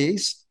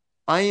space,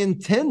 I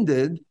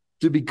intended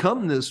to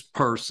become this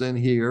person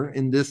here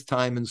in this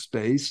time and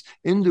space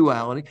in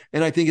duality.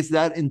 And I think it's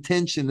that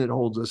intention that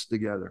holds us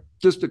together.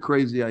 Just a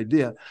crazy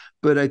idea,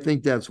 but I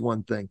think that's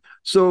one thing.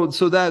 So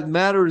that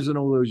matter is an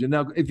illusion.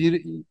 Now,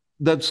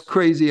 that's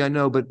crazy, I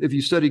know, but if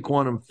you study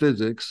quantum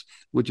physics,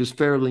 which is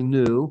fairly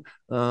new,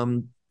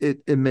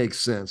 it makes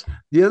sense.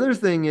 The other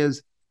thing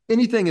is,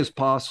 anything is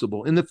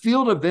possible in the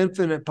field of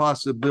infinite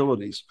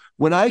possibilities.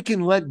 When I can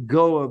let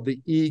go of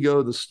the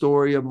ego, the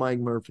story of Mike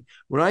Murphy,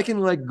 when I can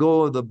let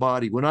go of the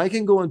body, when I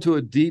can go into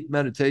a deep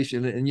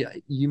meditation, and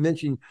you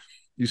mentioned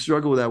you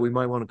struggle with that, we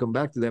might want to come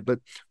back to that, but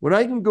when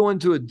I can go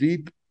into a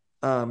deep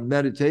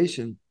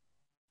meditation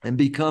and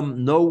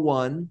become no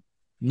one,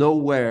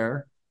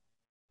 nowhere,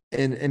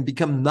 and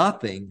become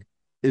nothing,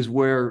 is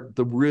where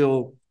the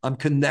real I'm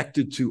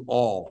connected to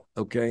all.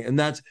 Okay. And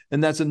that's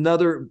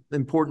another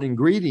important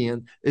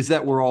ingredient, is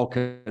that we're all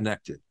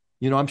connected.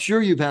 I'm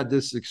sure you've had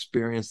this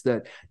experience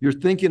that you're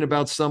thinking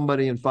about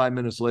somebody and 5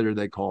 minutes later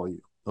they call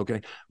you.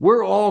 Okay.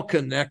 We're all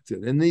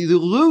connected. And the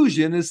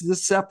illusion is the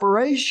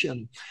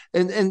separation.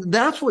 And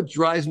that's what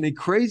drives me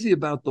crazy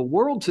about the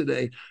world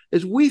today,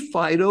 is we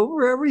fight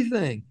over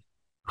everything.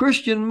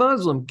 Christian,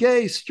 Muslim,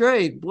 gay,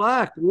 straight,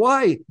 black,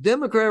 white,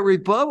 Democrat,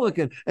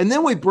 Republican. And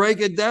then we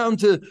break it down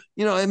to,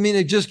 I mean,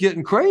 it's just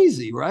getting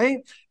crazy, right?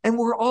 And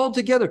we're all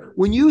together.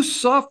 When you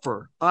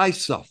suffer, I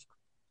suffer.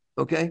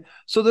 Okay.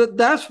 So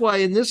that's why,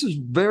 and this is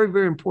very,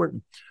 very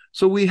important.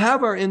 So we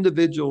have our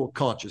individual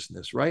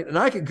consciousness, right? And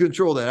I can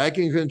control that. I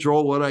can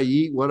control what I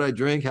eat, what I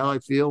drink, how I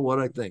feel, what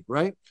I think,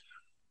 right?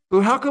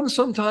 But how come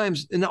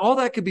sometimes, and all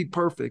that could be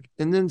perfect,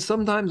 and then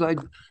sometimes I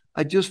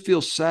just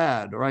feel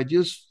sad, or I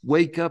just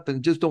wake up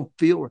and just don't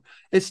feel.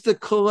 It's the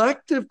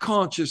collective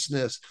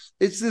consciousness.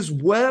 It's this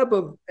web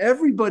of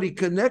everybody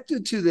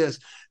connected to this.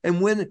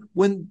 And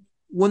when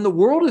the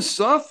world is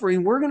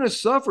suffering, we're going to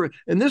suffer.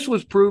 And this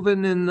was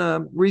proven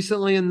in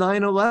recently in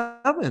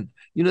 9/11.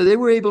 They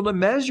were able to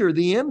measure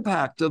the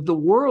impact of the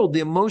world, the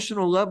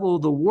emotional level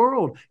of the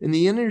world, and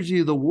the energy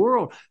of the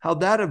world, how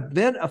that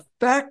event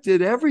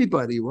affected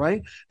everybody,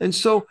 right? And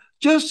so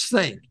just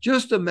think,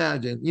 just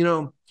imagine,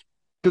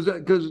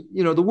 because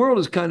the world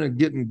is kind of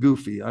getting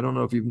goofy. I don't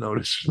know if you've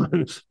noticed,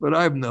 but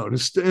I've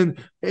noticed.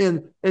 And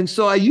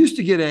so I used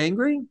to get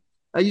angry.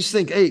 I used to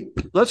think, hey,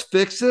 let's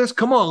fix this.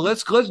 Come on,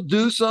 let's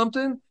do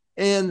something.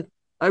 And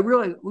I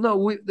realized,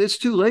 no, it's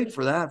too late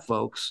for that,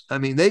 folks. I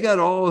mean, they got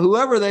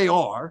whoever they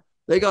are,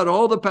 they got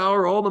all the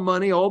power, all the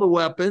money, all the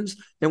weapons,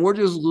 and we're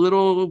just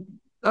little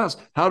us.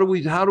 How do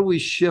we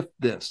shift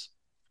this?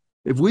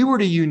 If we were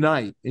to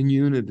unite in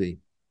unity,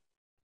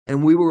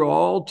 and we were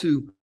all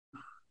to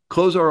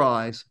close our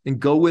eyes and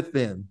go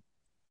within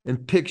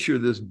and picture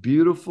this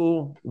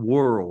beautiful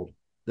world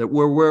that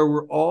where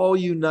we're all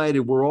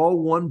united, we're all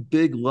one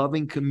big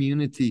loving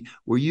community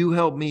where you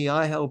help me,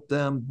 I help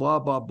them, blah,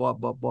 blah, blah,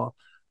 blah, blah.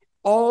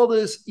 All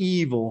this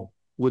evil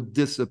would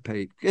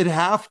dissipate. It'd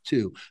have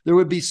to. There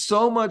would be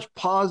so much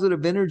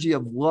positive energy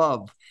of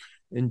love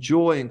and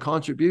joy and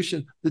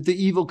contribution that the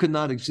evil could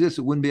not exist.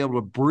 It wouldn't be able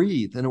to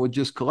breathe, and it would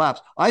just collapse.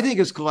 I think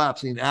it's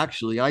collapsing,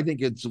 actually. I think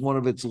it's one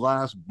of its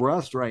last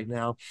breaths right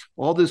now.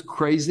 All this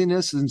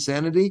craziness,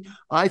 insanity,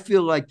 I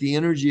feel like the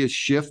energy is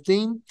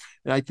shifting.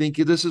 And I think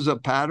this is a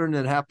pattern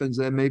that happens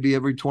at maybe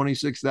every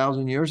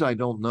 26,000 years. I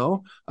don't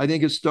know. I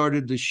think it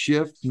started to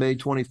shift May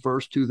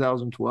 21st,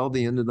 2012,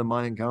 the end of the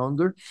Mayan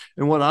calendar.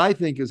 And what I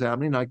think is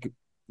happening,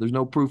 there's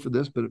no proof of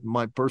this, but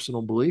my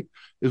personal belief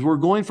is we're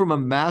going from a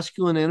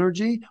masculine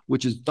energy,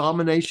 which is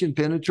domination,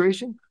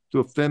 penetration, to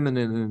a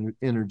feminine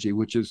energy,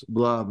 which is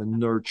love and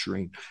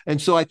nurturing. And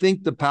so I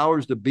think the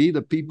powers to be,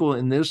 the people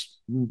in this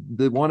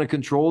that want to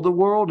control the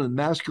world and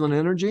masculine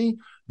energy,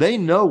 they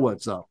know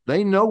what's up.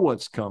 They know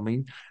what's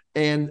coming.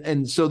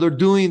 And so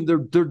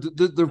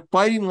they're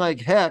fighting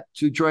like heck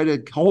to try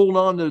to hold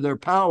on to their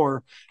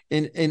power.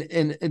 And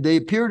they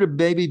appear to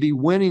maybe be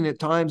winning at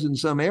times in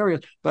some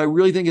areas, but I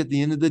really think at the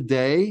end of the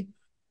day,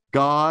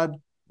 God,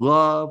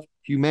 love,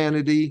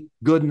 humanity,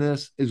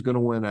 goodness is going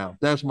to win out.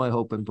 That's my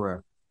hope and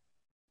prayer.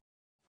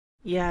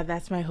 Yeah,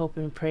 that's my hope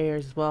and prayer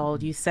as well.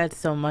 You said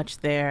so much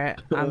there.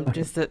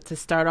 Just to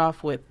start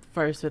off with,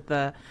 first with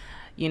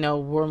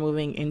we're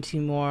moving into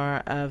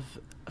more of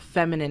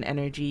feminine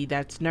energy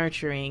that's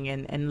nurturing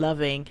and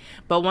loving.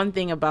 But one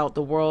thing about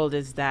the world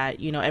is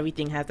that,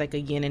 everything has like a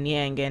yin and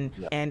yang,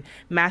 and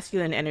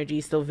masculine energy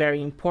is still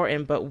very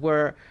important, but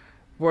we're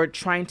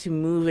trying to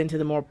move into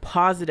the more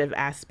positive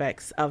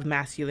aspects of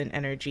masculine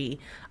energy,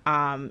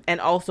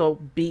 and also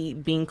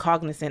being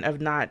cognizant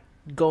of not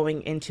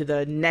going into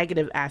the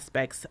negative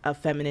aspects of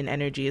feminine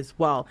energy as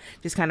well,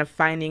 just kind of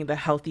finding the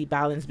healthy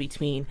balance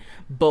between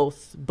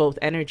both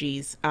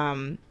energies.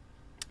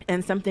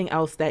 And something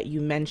else that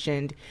you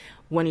mentioned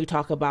when you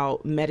talk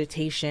about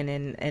meditation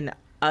and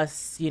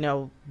us,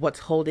 what's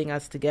holding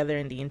us together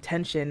and the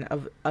intention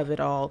of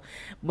it all,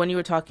 when you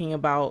were talking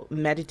about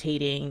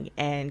meditating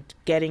and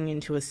getting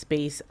into a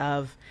space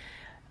of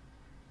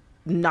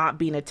not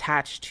being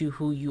attached to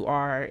who you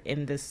are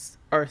in this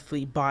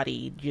earthly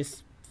body,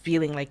 just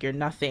feeling like you're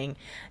nothing,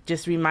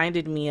 just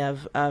reminded me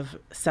of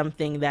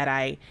something that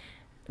I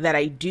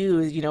do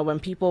is, when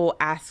people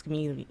ask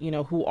me,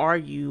 who are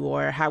you,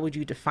 or how would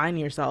you define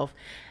yourself?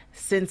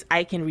 Since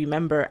I can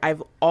remember,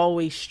 I've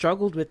always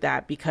struggled with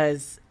that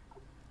because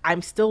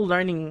I'm still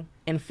learning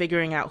and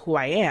figuring out who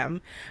I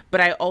am,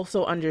 but I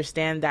also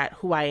understand that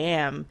who I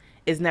am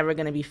is never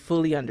going to be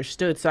fully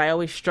understood. So I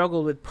always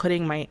struggle with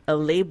putting a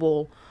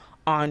label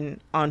on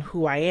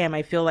who I am.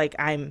 I feel like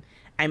I'm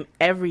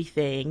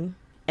everything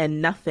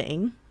and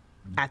nothing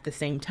at the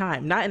same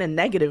time, not in a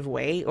negative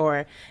way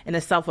or in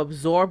a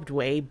self-absorbed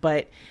way,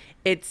 but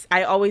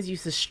I always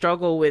used to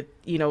struggle with,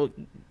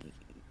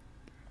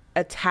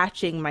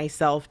 attaching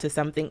myself to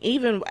something,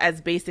 even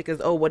as basic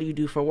as, oh, what do you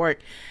do for work?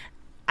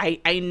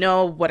 I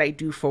know what I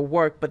do for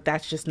work, but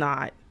that's just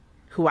not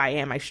who I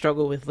am. I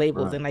struggle with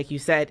labels. Right. And like you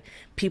said,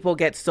 people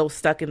get so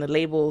stuck in the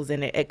labels,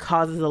 and it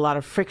causes a lot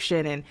of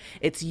friction, and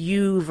it's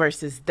you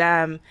versus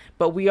them.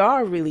 But we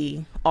are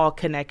really all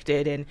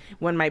connected. And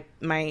when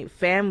my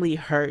family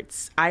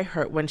hurts, I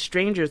hurt. When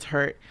strangers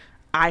hurt,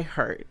 I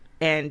hurt.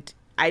 And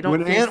I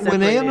don't feel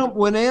separated.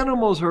 When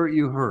animals hurt,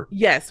 you hurt.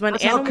 Yes, when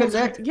That's how animals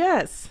hurt, connected.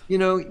 yes,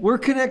 We're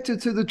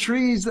connected to the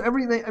trees,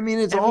 everything. I mean,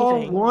 it's all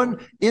everything.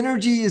 one.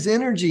 Energy is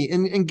energy.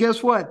 And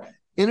guess what?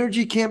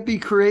 Energy can't be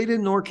created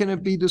nor can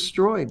it be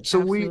destroyed.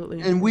 So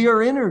Absolutely. we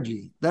are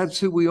energy. That's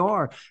who we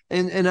are.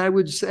 And I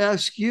would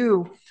ask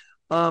you,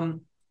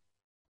 um,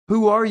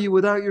 who are you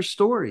without your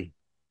story?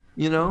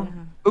 Yeah.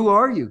 Who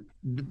are you?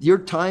 You're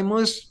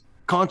timeless,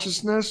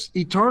 consciousness,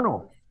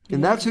 eternal.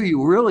 And Yeah. that's who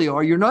you really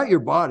are. You're not your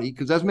body,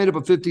 because that's made up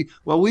of 50.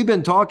 Well, we've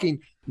been talking,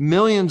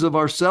 millions of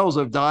our cells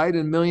have died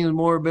and millions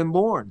more have been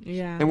born.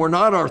 Yeah. And we're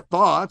not our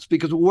thoughts,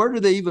 because where do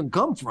they even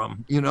come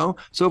from?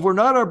 So if we're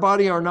not our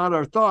body, are not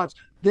our thoughts,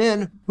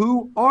 then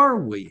who are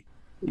we?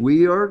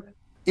 We are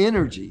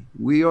energy.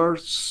 We are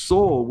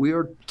soul. We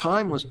are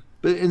timeless.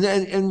 But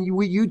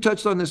you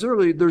touched on this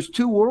earlier. There's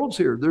two worlds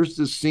here. There's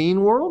the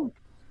seen world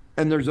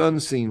and there's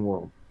unseen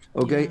world.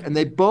 Okay. Yeah. And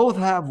they both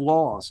have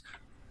laws.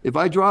 If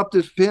I drop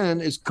this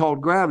pin, it's called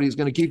gravity. It's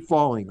going to keep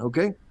falling.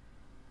 Okay.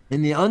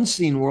 In the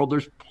unseen world,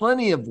 there's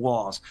plenty of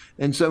laws.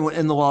 And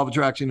the law of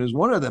attraction is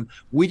one of them.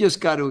 We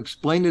just got to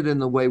explain it in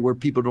the way where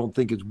people don't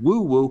think it's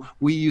woo woo.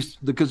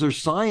 Because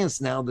there's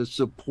science now that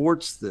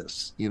supports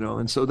this,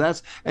 and so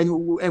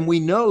and we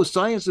know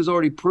science has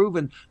already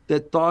proven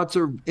that thoughts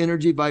are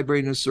energy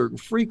vibrating a certain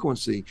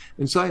frequency.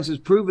 And science has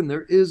proven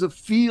there is a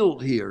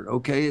field here,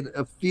 okay,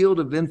 a field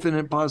of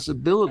infinite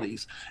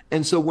possibilities.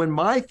 And so when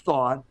my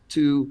thought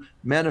to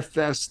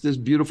manifest this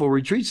beautiful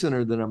retreat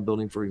center that I'm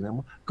building, for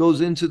example, goes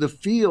into the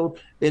field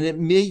and it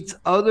meets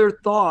other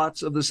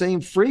thoughts of the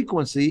same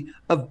frequency,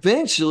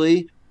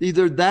 eventually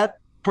either that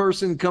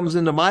person comes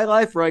into my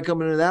life or I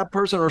come into that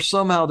person, or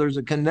somehow there's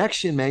a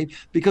connection made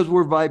because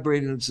we're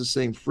vibrating at the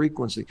same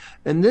frequency.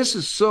 And this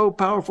is so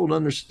powerful to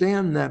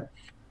understand that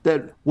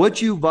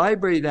what you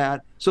vibrate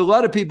at. So a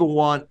lot of people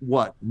want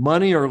what?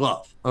 Money or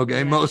love. Okay.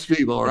 Yeah. Most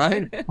people,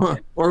 right?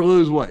 Or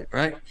lose weight,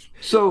 right?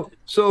 So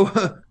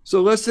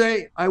let's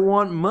say I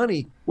want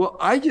money. Well,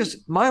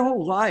 my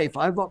whole life,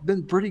 I've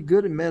been pretty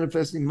good at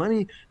manifesting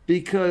money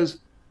because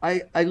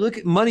I look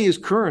at money as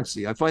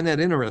currency. I find that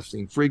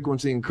interesting,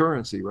 frequency and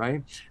currency,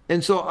 right?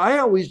 And so I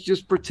always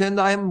just pretend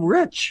I'm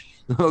rich.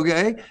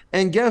 Okay.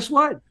 And guess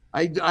what?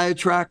 I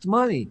attract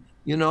money,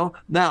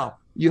 Now,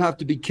 you have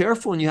to be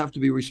careful and you have to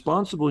be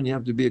responsible and you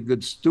have to be a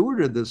good steward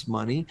of this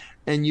money,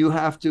 and you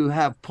have to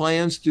have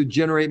plans to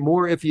generate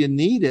more if you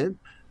need it.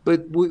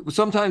 But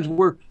sometimes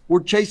we're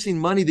chasing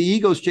money. The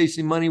ego's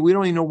chasing money. We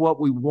don't even know what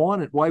we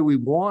want it, why we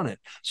want it.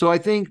 So I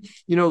think,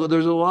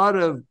 there's a lot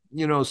of,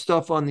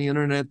 stuff on the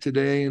internet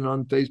today and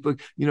on Facebook,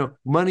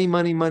 money,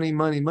 money, money,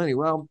 money, money.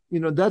 Well,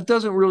 that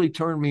doesn't really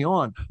turn me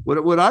on.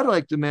 What I'd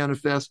like to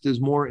manifest is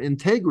more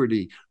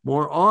integrity,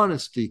 more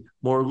honesty,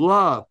 more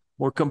love,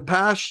 more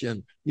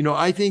compassion.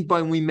 I think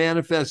when we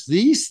manifest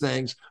these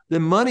things,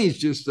 then money's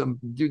just going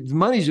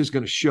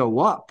to show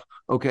up.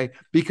 Okay.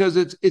 Because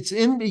it's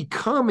in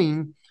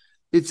becoming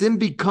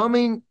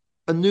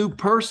a new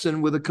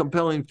person with a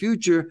compelling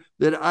future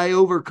that I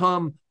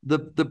overcome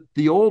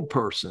the old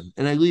person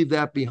and I leave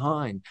that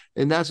behind.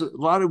 And that's a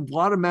lot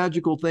of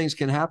magical things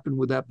can happen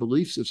with that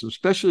belief system,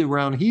 especially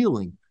around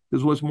healing,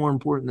 is what's more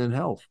important than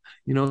health.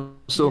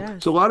 So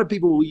Yes. a lot of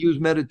people will use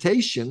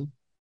meditation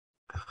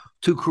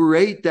to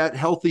create that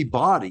healthy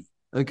body.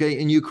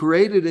 Okay. And you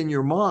create it in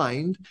your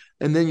mind,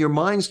 and then your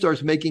mind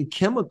starts making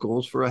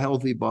chemicals for a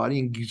healthy body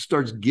and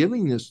starts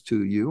giving this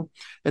to you.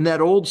 And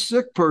that old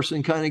sick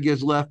person kind of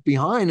gets left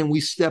behind, and we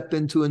step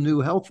into a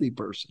new healthy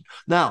person.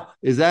 Now,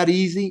 is that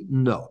easy?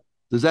 No.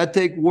 Does that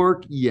take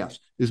work? Yes.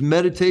 Is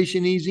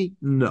meditation easy?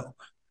 No.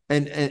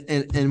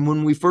 And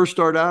when we first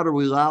start out, are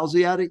we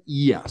lousy at it?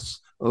 Yes.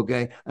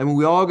 Okay. I mean,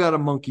 we all got a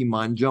monkey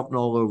mind jumping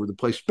all over the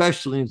place,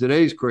 especially in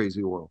today's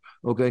crazy world.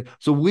 Okay.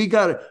 So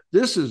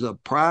this is a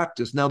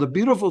practice. Now, the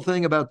beautiful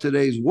thing about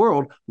today's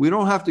world, we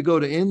don't have to go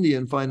to India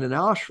and find an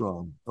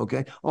ashram.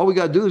 Okay. All we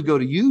got to do is go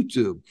to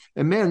YouTube.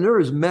 And man, there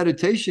is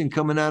meditation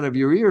coming out of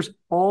your ears,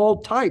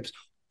 all types.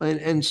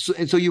 And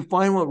so you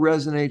find what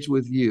resonates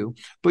with you,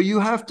 but you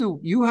have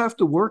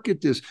to work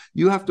at this.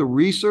 You have to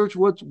research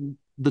what's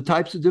the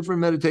types of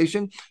different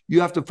meditation.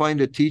 You have to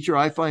find a teacher.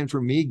 I find for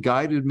me,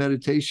 guided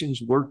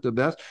meditations work the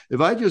best. If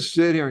I just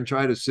sit here and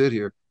try to sit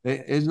here,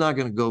 it's not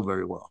going to go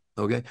very well.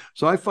 Okay.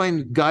 So I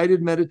find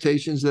guided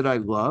meditations that I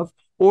love,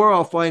 or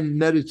I'll find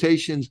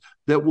meditations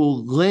that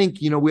will link,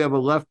 we have a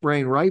left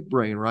brain, right?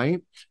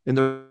 And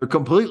they're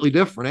completely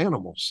different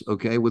animals,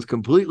 okay, with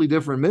completely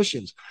different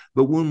missions.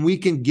 But when we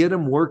can get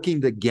them working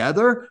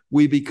together,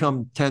 we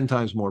become 10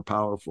 times more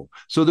powerful.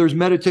 So there's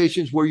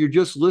meditations where you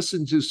just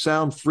listen to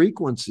sound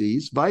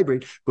frequencies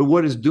vibrate, but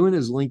what it's doing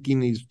is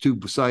linking these two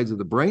sides of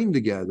the brain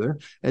together.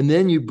 And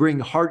then you bring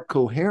heart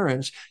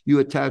coherence, you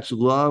attach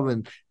love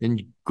and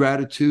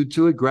gratitude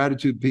to it.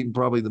 Gratitude being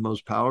probably the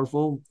most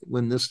powerful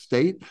in this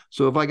state.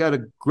 So if I got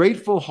a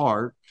grateful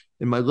heart,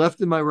 and my left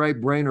and my right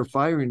brain are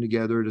firing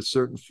together at a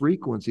certain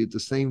frequency, at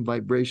the same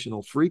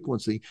vibrational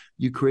frequency,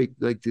 you create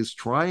like this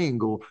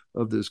triangle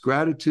of this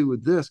gratitude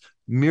with this,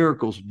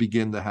 miracles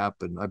begin to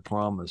happen, I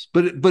promise.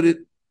 But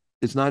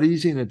it's not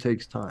easy and it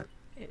takes time.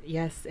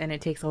 Yes, and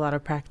it takes a lot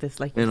of practice,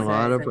 like you and a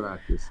lot said. of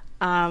practice.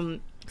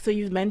 So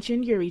you've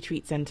mentioned your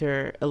retreat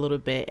center a little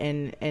bit,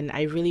 and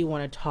I really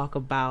want to talk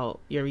about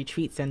your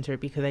retreat center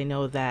because I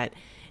know that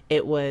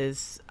it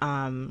was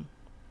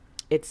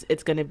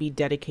it's going to be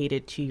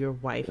dedicated to your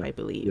wife, Yeah. I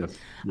believe. Yes.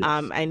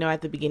 Yes. I know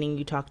at the beginning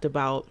you talked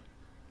about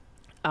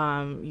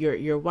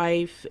your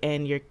wife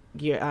and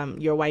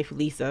your wife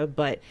Lisa,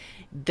 but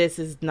this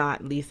is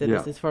not Lisa. Yeah.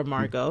 This is for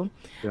Margot.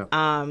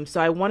 Yeah.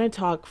 So I want to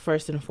talk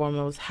first and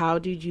foremost. How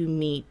did you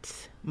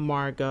meet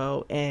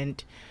Margot,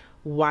 and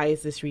why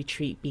is this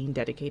retreat being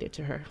dedicated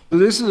to her? So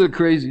this is a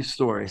crazy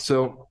story.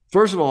 So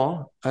first of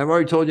all, I've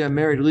already told you I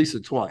married Lisa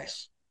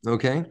twice.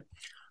 Okay.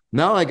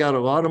 Now I got a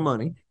lot of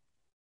money.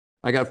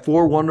 I got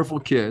four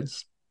wonderful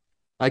kids.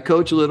 I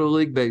coach Little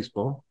League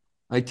Baseball.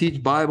 I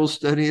teach Bible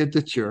study at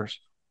the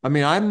church. I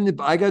mean,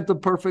 I got the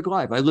perfect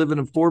life. I live in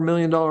a $4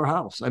 million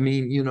house. I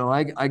mean,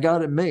 I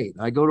got it made.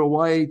 I go to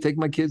Hawaii, take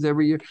my kids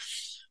every year,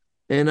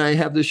 and I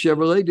have this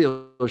Chevrolet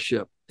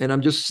dealership. And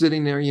I'm just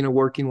sitting there,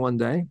 working one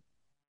day,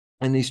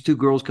 and these two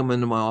girls come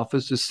into my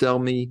office to sell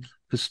me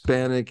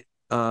Hispanic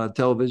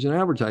television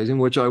advertising,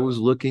 which I was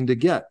looking to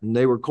get, and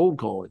they were cold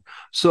calling.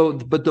 So,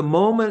 but the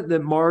moment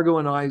that Margot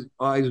and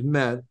eyes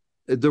met,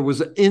 there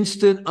was an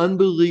instant,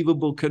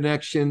 unbelievable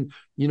connection.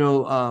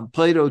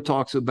 Plato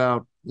talks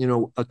about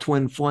a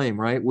twin flame,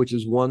 right, which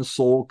is one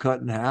soul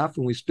cut in half,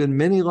 and we spend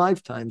many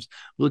lifetimes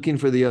looking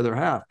for the other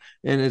half,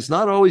 and it's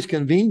not always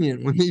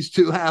convenient when these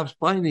two halves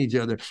find each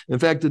other. In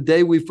fact, the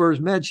day we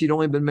first met, she'd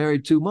only been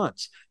married 2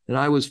 months, and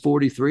I was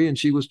 43 and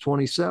she was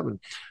 27.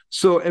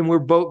 So, and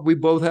we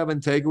both have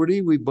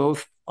integrity. We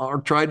both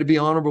are tried to be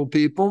honorable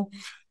people.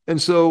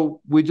 And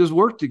so we just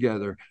work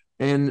together.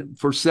 And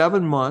for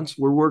 7 months,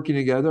 we're working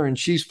together, and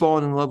she's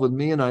falling in love with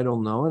me, and I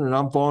don't know it. And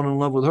I'm falling in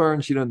love with her,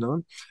 and she doesn't know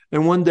it.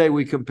 And one day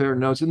we compare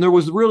notes, and there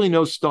was really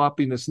no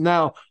stopping us.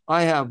 Now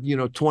I have,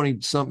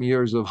 20 something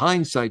years of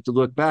hindsight to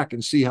look back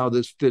and see how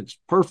this fits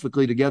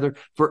perfectly together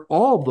for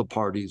all the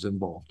parties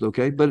involved.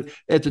 Okay. But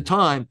at the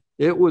time,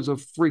 it was a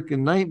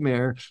freaking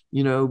nightmare.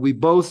 We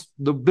both,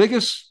 the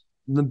biggest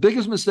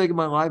mistake of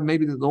my life,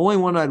 maybe the only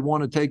one I'd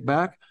want to take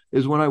back,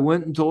 is when I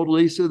went and told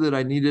Lisa that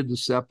I needed to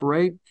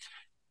separate.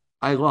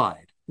 I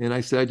lied and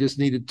I said I just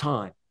needed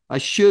time. I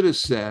should have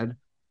said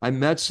I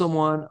met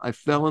someone, I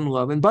fell in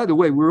love. And by the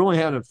way, we only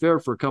had an affair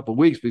for a couple of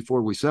weeks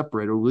before we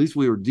separated. Or at least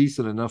we were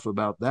decent enough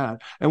about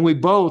that. And we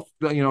both,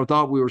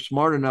 thought we were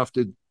smart enough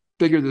to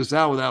figure this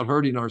out without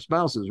hurting our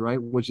spouses,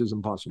 right? Which is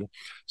impossible.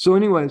 So,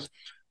 anyways,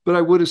 but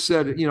I would have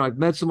said, I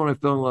met someone, I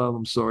fell in love.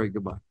 I'm sorry,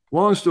 goodbye.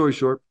 Long story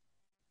short,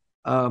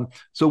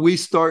 so we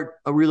start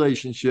a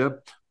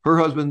relationship. Her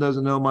husband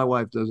doesn't know. My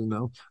wife doesn't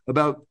know.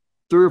 About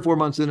 3 or 4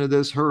 months into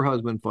this, her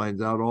husband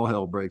finds out. All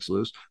hell breaks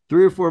loose.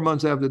 3 or 4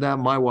 months after that,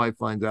 my wife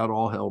finds out.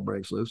 All hell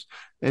breaks loose.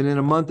 And then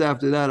a month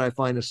after that, I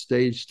find a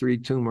stage 3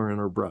 tumor in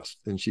her breast.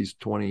 And she's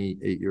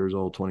 28 years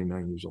old,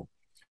 29 years old.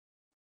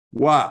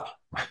 Wow.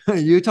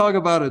 You talk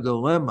about a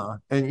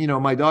dilemma. And,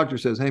 my doctor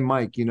says, hey,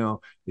 Mike,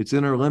 it's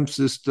in her lymph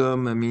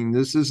system. I mean,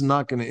 this is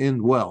not going to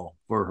end well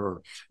for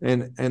her.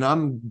 And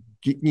I'm,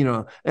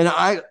 and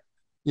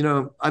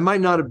I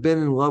might not have been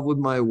in love with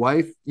my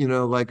wife,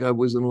 like I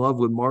was in love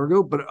with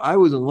Margot, but I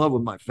was in love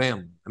with my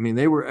family. I mean,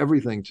 they were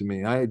everything to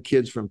me. I had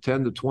kids from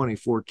 10 to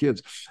 24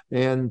 kids.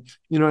 And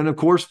of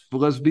course,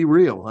 let's be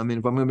real. I mean,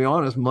 if I'm going to be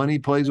honest, money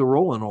plays a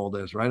role in all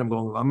this, right? I'm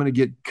going to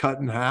get cut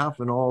in half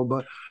and all,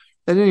 but,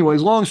 and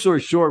anyways, long story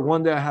short,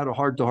 one day I had a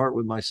heart to heart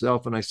with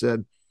myself, and I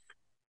said,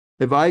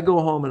 if I go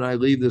home and I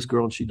leave this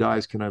girl and she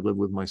dies, can I live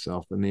with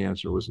myself? And the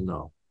answer was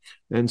no.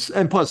 And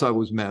plus I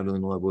was madly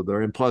in love with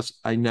her. And plus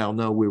I now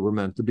know we were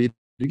meant to be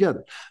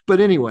together.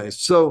 But anyways,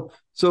 so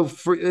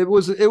for it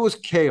was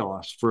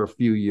chaos for a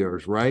few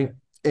years, right?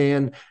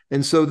 And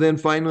so then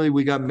finally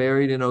we got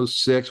married in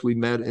 '06. We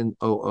met in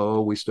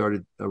 '00. We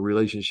started a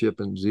relationship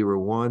in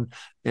 '01.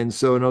 And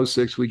so in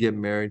 '06 we get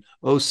married.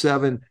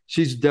 '07,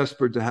 she's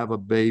desperate to have a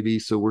baby.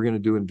 So we're going to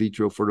do in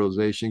vitro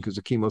fertilization because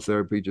the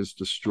chemotherapy just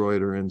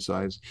destroyed her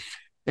insides.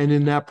 And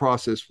in that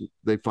process,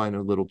 they find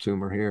a little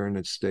tumor here, and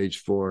it's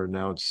stage 4. And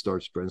now it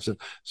starts spreading.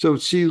 So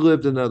she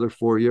lived another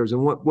 4 years.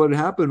 And what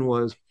happened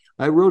was,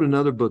 I wrote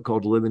another book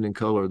called Living in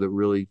Color that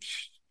really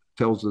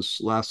tells us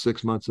last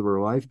 6 months of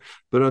her life.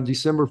 But on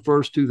December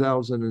 1st,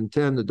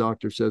 2010, the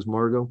doctor says,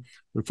 Margot,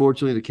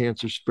 unfortunately, the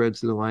cancer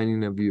spreads to the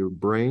lining of your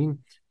brain.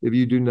 If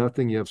you do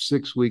nothing, you have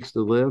 6 weeks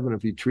to live. And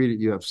if you treat it,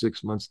 you have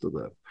 6 months to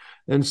live.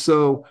 And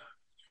so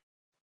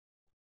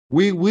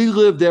we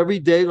lived every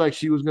day like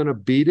she was going to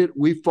beat it.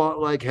 We fought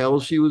like hell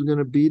she was going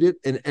to beat it,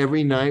 and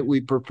every night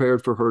we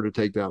prepared for her to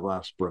take that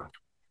last breath.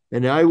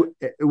 And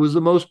it was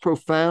the most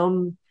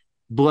profound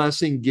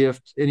blessing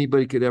gift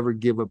anybody could ever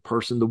give a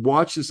person to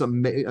watch this. I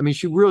mean,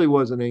 she really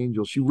was an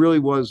angel. She really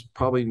was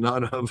probably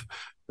not of.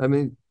 I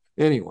mean,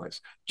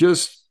 anyways,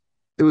 just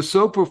it was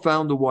so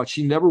profound to watch.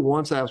 She never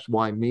once asked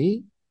why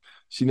me.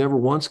 She never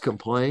once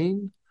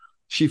complained.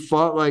 She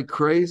fought like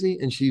crazy,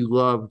 and she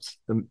loved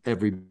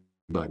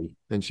everybody,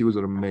 and she was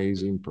an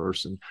amazing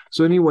person.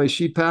 So anyway,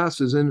 she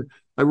passes, and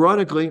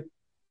ironically,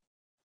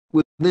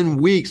 within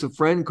weeks, a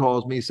friend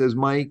calls me, says,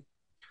 Mike,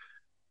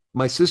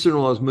 My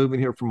sister-in-law is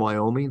moving here from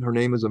Wyoming. Her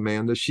name is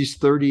Amanda. She's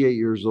 38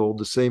 years old,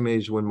 the same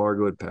age when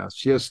Margot had passed.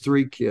 She has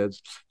 3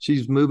 kids.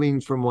 She's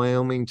moving from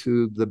Wyoming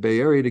to the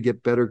Bay Area to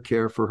get better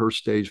care for her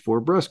stage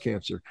 4 breast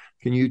cancer.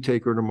 Can you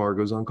take her to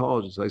Margot's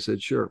oncologist? I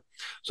said, sure.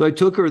 So I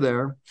took her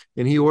there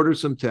and he ordered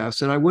some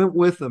tests and I went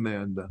with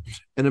Amanda.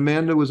 And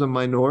Amanda was a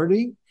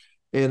minority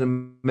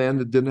and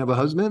Amanda didn't have a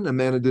husband.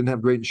 Amanda didn't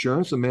have great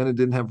insurance. Amanda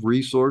didn't have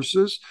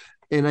resources.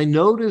 And I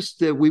noticed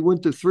that we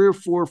went to 3 or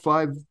 4 or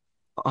 5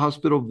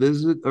 hospital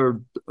visit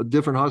or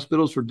different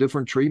hospitals for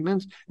different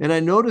treatments. And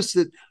I noticed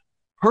that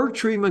her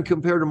treatment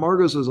compared to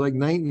Margot's was like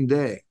night and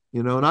day,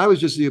 you know, and I was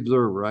just the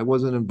observer. I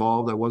wasn't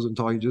involved. I wasn't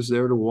talking, just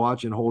there to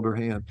watch and hold her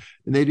hand.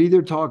 And they'd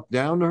either talk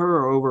down to her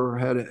or over her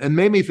head and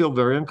made me feel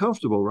very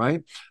uncomfortable,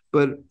 right?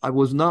 But I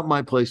was not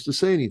my place to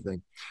say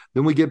anything.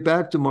 Then we get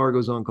back to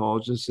Margot's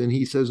oncologist and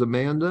he says,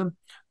 Amanda,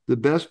 the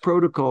best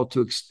protocol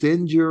to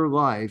extend your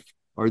life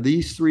are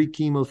these 3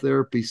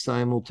 chemotherapies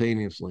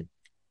simultaneously.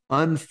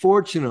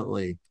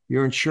 Unfortunately,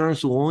 your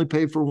insurance will only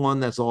pay for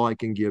one. That's all I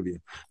can give you.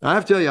 And I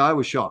have to tell you, I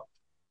was shocked.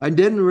 I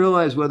didn't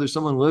realize whether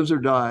someone lives or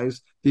dies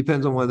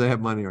depends on whether they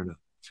have money or not.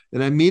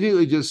 And I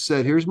immediately just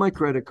said, here's my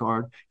credit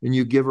card, and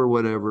you give her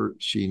whatever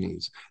she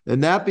needs.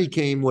 And that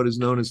became what is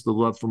known as the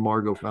Love for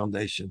Margot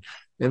Foundation.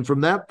 And from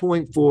that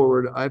point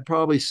forward, I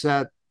probably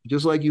sat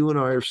just like you and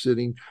I are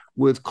sitting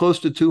with close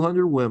to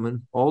 200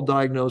 women, all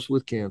diagnosed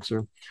with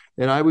cancer.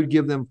 And I would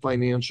give them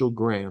financial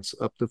grants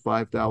up to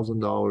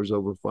 $5,000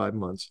 over 5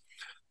 months.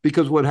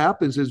 Because what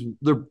happens is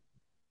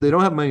they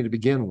don't have money to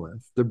begin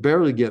with. They're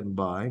barely getting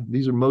by.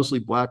 These are mostly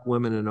Black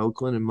women in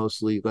Oakland and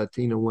mostly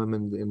Latina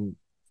women in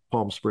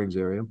Palm Springs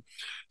area.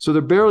 So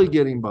they're barely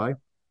getting by.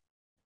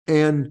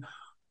 And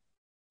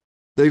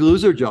they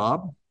lose their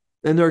job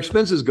and their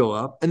expenses go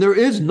up and there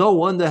is no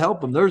one to help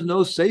them. There's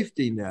no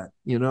safety net,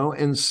 you know?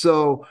 And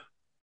so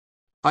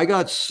I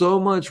got so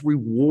much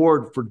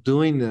reward for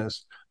doing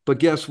this, but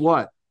guess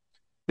what?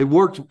 It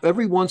worked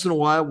every once in a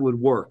while. It would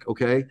work.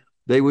 Okay.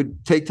 They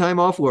would take time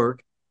off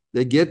work.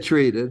 They get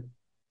treated.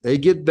 They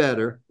get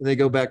better and they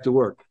go back to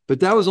work.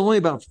 But that was only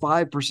about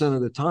 5%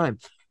 of the time.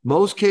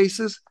 Most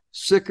cases,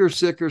 sicker,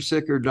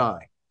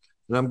 die.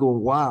 And I'm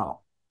going,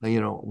 wow. And,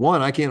 you know,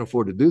 one, I can't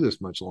afford to do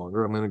this much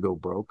longer. I'm going to go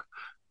broke.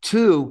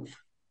 Two,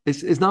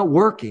 it's not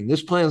working.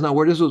 This plan is not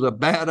working. This was a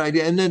bad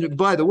idea. And then,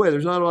 by the way,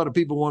 there's not a lot of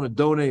people want to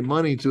donate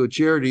money to a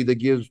charity that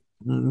gives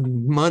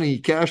money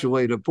cash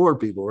away to poor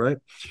people, right?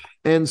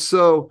 And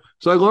so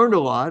I learned a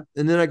lot.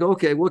 And then I go,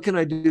 okay, what can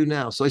I do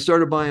now? So I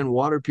started buying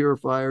water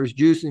purifiers,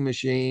 juicing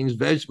machines,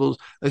 vegetables.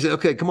 I said,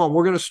 okay, come on,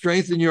 we're going to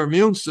strengthen your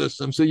immune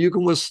system so you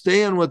can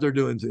withstand what they're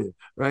doing to you,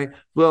 right?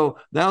 Well,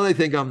 now they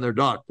think I'm their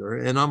doctor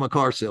and I'm a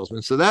car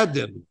salesman. So that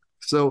didn't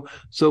work.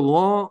 So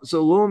lo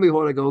and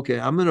behold, I go, okay,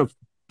 I'm going to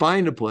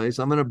find a place.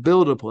 I'm going to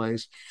build a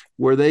place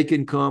where they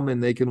can come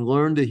and they can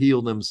learn to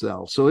heal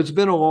themselves. So it's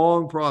been a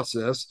long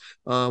process.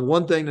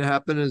 One thing that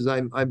happened is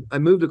I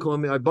moved to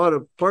Columbia. I bought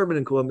an apartment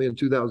in Columbia in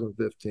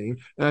 2015,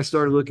 and I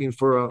started looking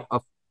for a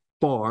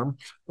farm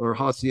or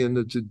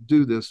hacienda to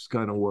do this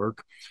kind of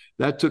work.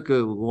 That took a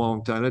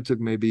long time. That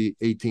took maybe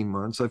 18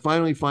 months. I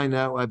finally find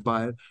out, I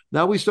buy it.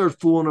 Now we start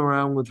fooling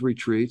around with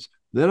retreats.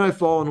 Then I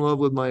fall in love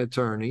with my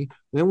attorney.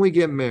 Then we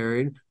get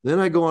married. Then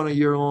I go on a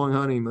year-long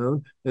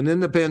honeymoon. And then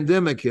the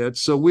pandemic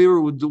hits. So we're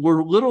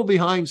a little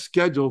behind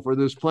schedule for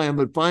this plan.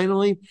 But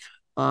finally,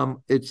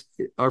 it's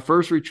our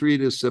first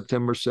retreat is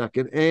September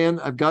 2nd.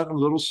 And I've gotten a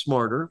little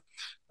smarter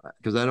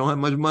because I don't have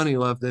much money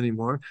left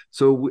anymore.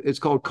 So it's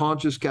called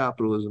conscious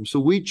capitalism.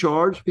 So we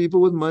charge people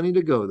with money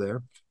to go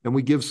there. And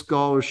we give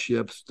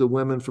scholarships to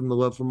women from the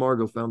Love for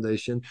Margot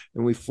Foundation,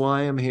 and we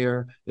fly them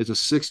here. It's a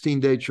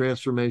 16-day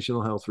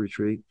transformational health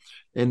retreat.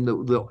 And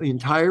the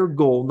entire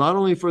goal, not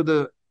only for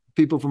the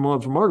people from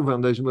Love for Margot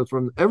Foundation, but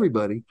from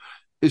everybody,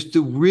 is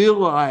to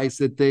realize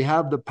that they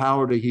have the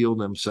power to heal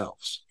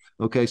themselves.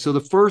 Okay, so the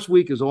first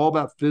week is all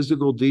about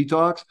physical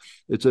detox.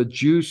 It's a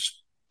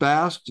juice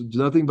fast,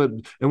 nothing but,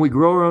 and we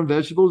grow our own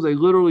vegetables. They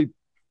literally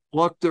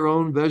pluck their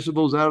own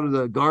vegetables out of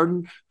the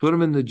garden, put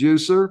them in the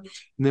juicer.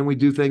 And then we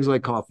do things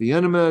like coffee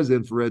enemas,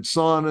 infrared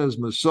saunas,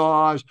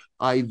 massage,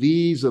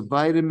 IVs of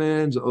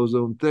vitamins,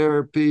 ozone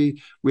therapy.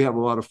 We have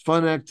a lot of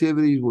fun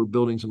activities. We're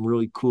building some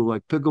really cool,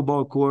 like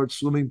pickleball courts,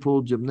 swimming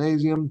pool,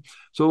 gymnasium.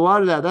 So a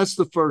lot of that's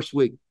the first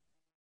week.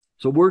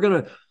 So we're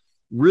going to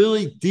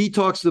really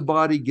detox the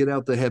body, get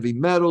out the heavy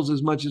metals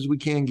as much as we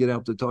can, get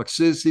out the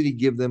toxicity,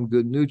 give them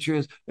good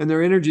nutrients, and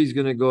their energy is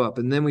going to go up.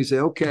 And then we say,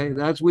 okay,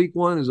 that's week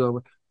 1 is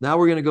over. Now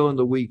we're going to go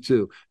into week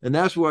 2. And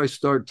that's where I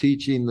start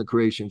teaching the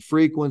creation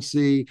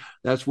frequency.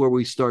 That's where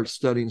we start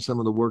studying some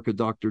of the work of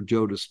Dr.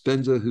 Joe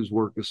Dispenza, whose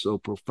work is so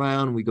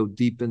profound. We go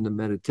deep into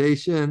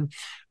meditation.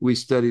 We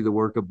study the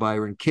work of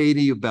Byron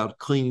Katie about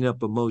cleaning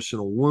up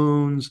emotional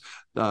wounds.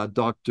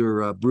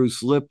 Dr.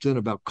 Bruce Lipton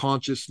about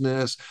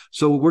consciousness.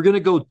 So we're going to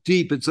go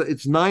deep.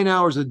 It's 9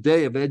 hours a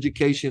day of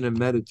education and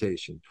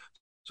meditation.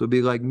 So it'd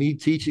be like me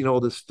teaching all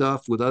this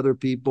stuff with other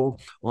people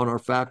on our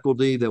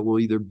faculty that will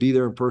either be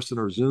there in person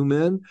or Zoom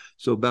in.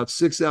 So about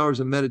 6 hours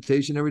of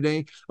meditation every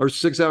day, or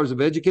 6 hours of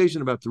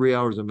education, about 3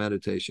 hours of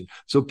meditation.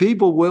 So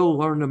people will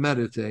learn to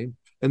meditate,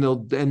 and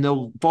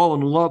they'll fall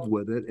in love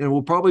with it, and it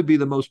will probably be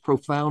the most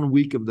profound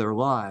week of their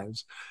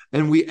lives.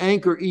 And we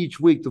anchor each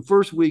week. The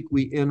first week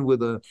we end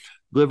with a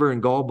liver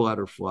and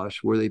gallbladder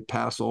flush, where they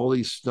pass all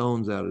these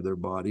stones out of their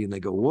body, and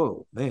they go,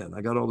 whoa, man, I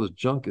got all this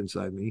junk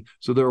inside me.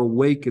 So they're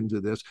awakened to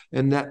this.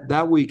 And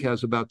that week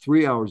has about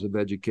 3 hours of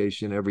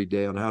education every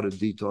day on how to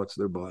detox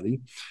their body.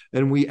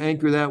 And we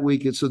anchor that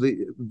week. And so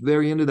the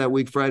very end of that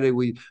week, Friday,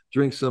 we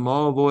drink some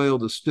olive oil,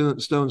 the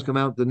stones come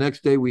out. The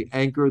next day we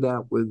anchor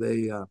that with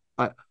a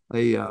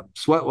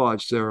sweat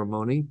lodge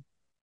ceremony,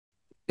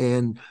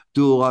 and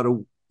do a lot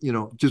of,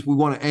 just we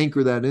want to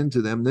anchor that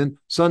into them. Then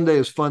Sunday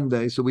is fun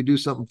day, so we do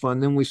something fun.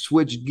 Then we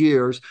switch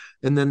gears,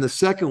 and then the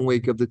second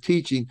week of the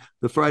teaching,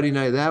 the Friday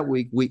night of that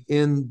week, we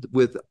end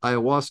with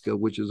ayahuasca,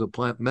 which is a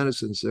plant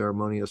medicine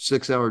ceremony, a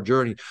 6-hour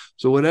journey.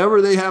 So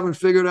whatever they haven't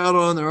figured out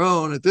on their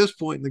own at this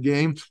point in the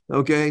game,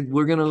 okay,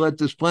 we're going to let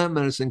this plant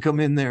medicine come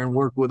in there and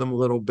work with them a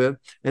little bit.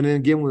 And then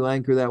again, we'll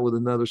anchor that with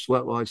another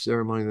sweat lodge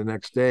ceremony the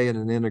next day, and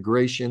an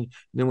integration. And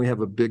then we have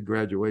a big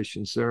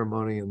graduation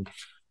ceremony. And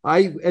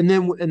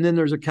then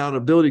there's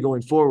accountability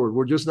going forward.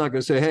 We're just not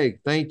going to say, hey,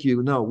 thank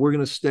you. No, we're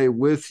going to stay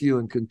with you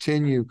and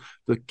continue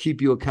to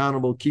keep you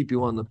accountable, keep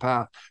you on the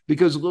path.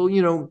 Because,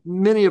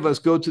 many of us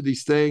go to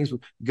these things,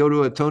 go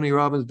to a Tony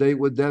Robbins Date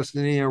with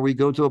Destiny, or we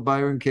go to a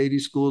Byron Katie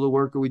School of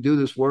Work, or we do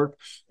this work,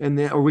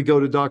 or we go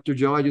to Dr.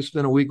 Joe. I just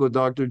spent a week with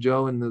Dr.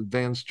 Joe in the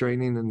advanced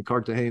training in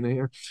Cartagena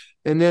here.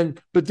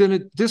 But then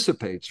it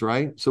dissipates,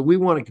 right? So we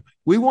want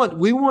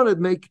to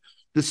make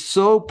this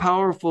so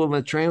powerful of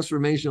a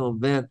transformational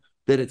event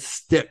that it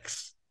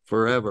sticks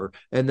forever.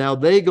 And now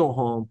they go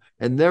home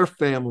and their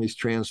families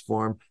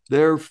transform,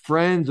 their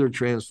friends are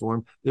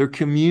transformed, their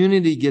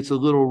community gets a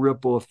little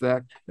ripple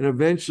effect, and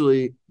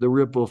eventually the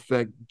ripple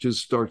effect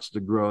just starts to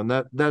grow. And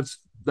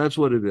that's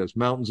what it is.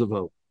 Mountains of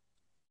hope.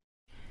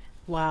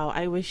 Wow,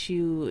 I wish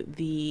you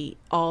the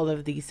all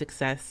of the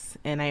success,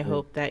 and I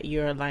hope that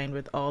you're aligned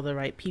with all the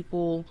right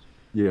people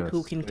who Yes,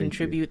 can thank you.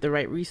 contribute the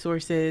right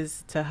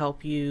resources to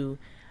help you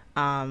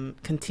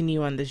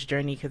continue on this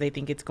journey, because I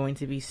think it's going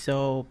to be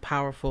so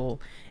powerful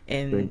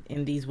Thank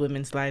in these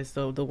women's lives.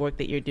 So the work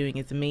that you're doing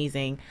is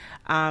amazing.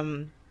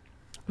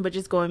 But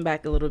just going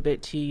back a little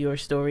bit to your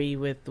story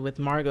with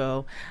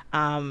Margot,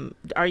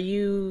 are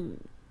you?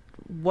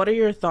 What are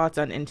your thoughts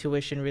on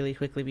intuition, really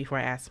quickly, before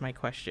I ask my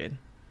question?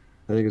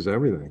 I think it's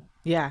everything.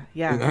 Yeah,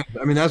 yeah,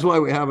 I mean, that's why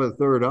we have a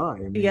third eye.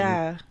 I mean,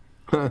 yeah,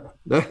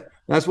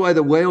 that's why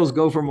the whales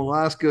go from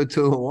Alaska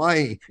to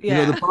Hawaii. The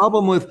yeah,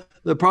 problem with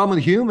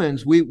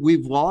humans,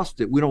 we've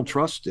lost it. We don't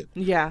trust it.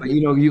 yeah. But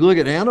you look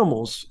at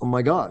animals. Oh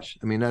my gosh!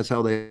 I mean, that's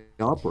how they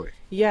operate.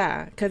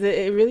 Yeah, because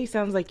it really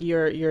sounds like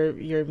your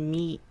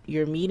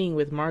meeting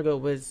with Margot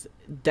was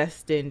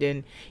destined,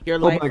 and your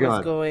Oh life my was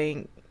God.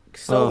 going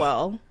so Uh,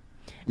 well,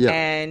 yeah.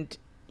 and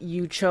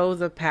you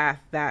chose a path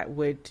that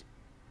would,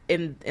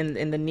 in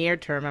the near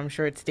term, I'm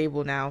sure it's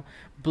stable now,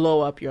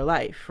 blow up your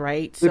life,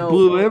 right? It So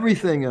blew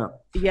everything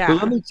up. But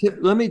let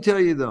yeah. me tell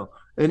you though,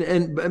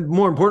 and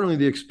more importantly,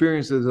 the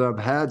experiences I've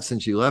had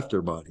since she left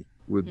her body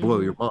would blow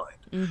Mm-hmm. your mind.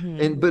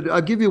 Mm-hmm. But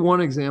I'll give you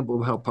one example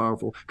of how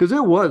powerful, because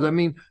it was. I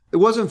mean, it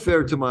wasn't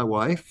fair to my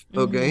wife.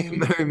 Okay, Mm-hmm.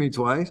 married me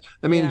twice.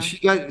 I mean,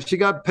 Yeah, she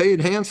got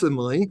paid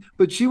handsomely,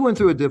 but she went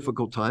through a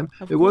difficult time.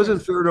 of It wasn't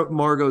course. fair to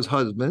Margot's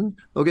husband.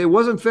 Okay, it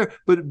wasn't fair.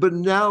 But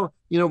now,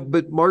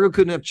 but Margot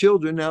couldn't have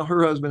children. Now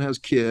her husband has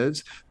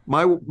kids.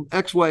 My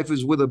ex-wife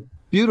is with a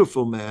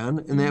beautiful man,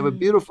 and they have a Mm-hmm.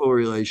 beautiful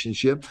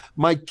relationship.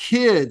 My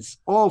kids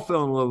all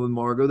fell in love with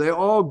Margot. They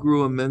all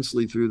grew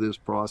immensely through this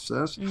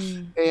process.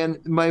 Mm.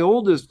 And my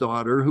oldest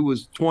daughter, who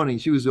was 20,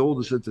 she was the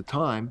oldest at the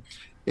time,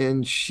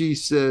 and she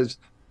says,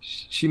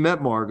 she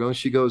met Margot, and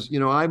she goes,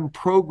 I'm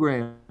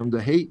programmed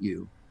to hate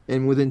you.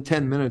 And within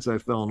 10 minutes, I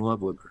fell in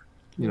love with her.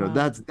 Wow.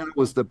 That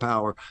was the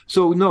power.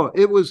 So no,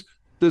 it was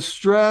the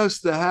stress,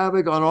 the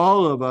havoc on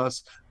all of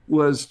us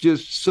was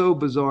just so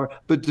bizarre.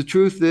 But the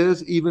truth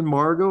is, even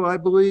Margot, I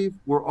believe,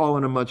 we're all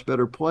in a much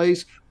better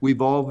place.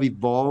 We've all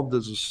evolved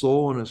as a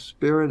soul and a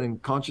spirit and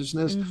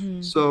consciousness.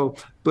 Mm-hmm. So,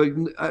 but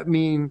I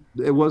mean,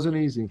 it wasn't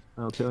easy,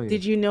 I'll tell you.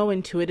 Did you know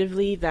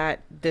intuitively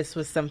that this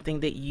was something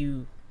that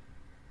you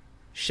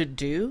should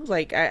do?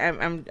 Like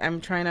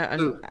I'm trying to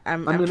So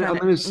I'm trying I'm to.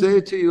 gonna say Mhm.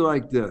 it to you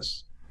like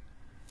this.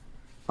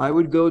 I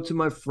would go to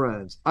my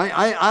friends.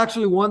 I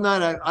actually one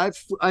night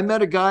I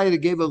met a guy that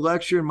gave a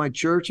lecture in my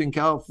church in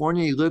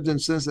California. He lived in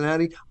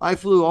Cincinnati. I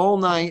flew all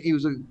night. He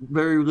was a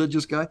very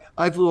religious guy.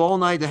 I flew all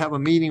night to have a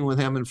meeting with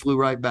him and flew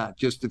right back.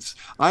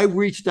 I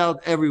reached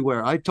out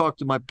everywhere. I talked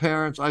to my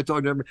parents. I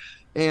talked to everybody.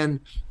 And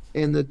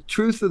and the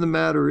truth of the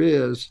matter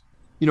is,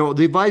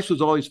 the advice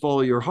was always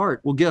follow your heart.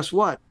 Well, guess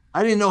what?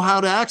 I didn't know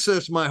how to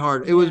access my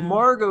heart. It was Yeah.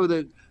 Margot,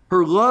 that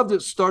her love,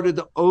 that started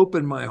to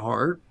open my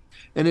heart.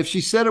 And if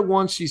she said it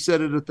once, she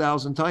said it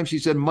 1,000 times. She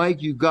said,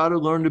 Mike, you got to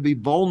learn to be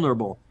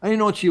vulnerable. I didn't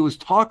know what she was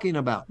talking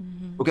about.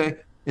 Hmm. Okay.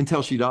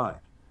 Until she died.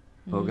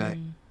 Okay.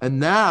 Mm. And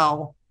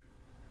now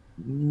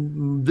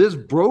this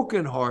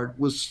broken heart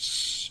was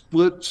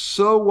split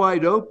so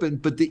wide open,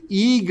 but the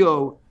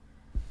ego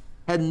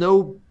had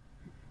no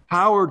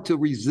power to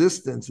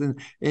resistance.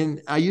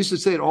 And I used to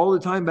say it all the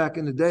time back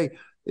in the day.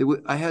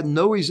 I had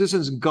no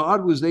resistance.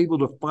 God was able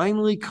to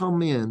finally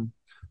come in,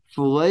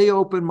 fillet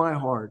open my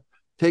heart,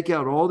 take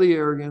out all the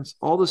arrogance,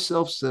 all the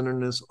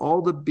self-centeredness,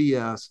 all the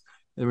BS,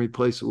 and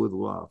replace it with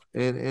love.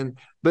 And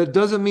but it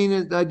doesn't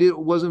mean that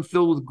wasn't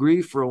filled with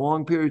grief for a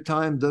long period of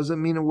time. Doesn't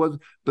mean it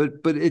wasn't, but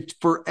it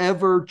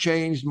forever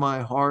changed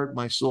my heart,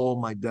 my soul,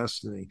 my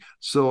destiny.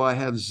 So I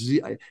have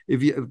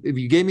if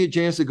you gave me a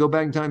chance to go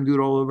back in time and do it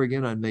all over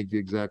again, I'd make the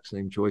exact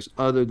same choice,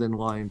 other than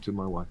lying to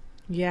my wife.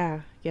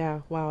 Yeah,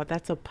 yeah. Wow,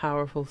 that's a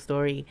powerful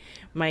story.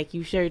 Mike,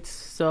 you shared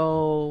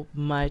so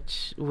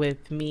much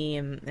with me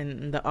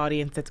and the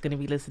audience that's going to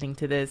be listening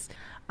to this.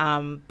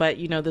 But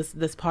you know, this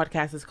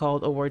podcast is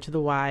called A Word to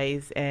the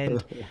Wise,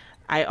 and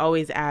I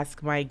always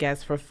ask my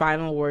guests for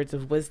final words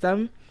of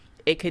wisdom.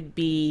 It could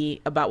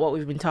be about what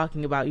we've been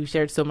talking about. You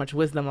shared so much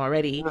wisdom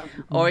already.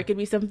 Or it could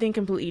be something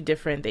completely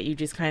different that you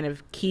just kind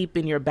of keep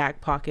in your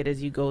back pocket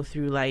as you go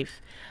through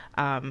life.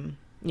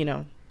 You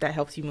know, that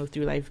helps you move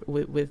through life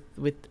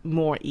with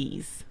more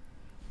ease.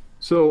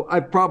 So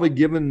I've probably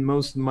given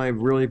most of my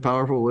really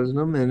powerful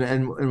wisdom,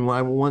 and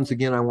once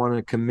again I want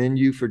to commend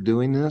you for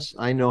doing this.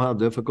 I know how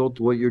difficult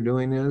what you're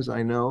doing is.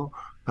 I know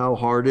how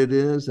hard it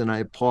is, and I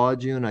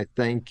applaud you and I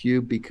thank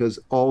you because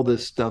all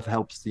this stuff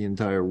helps the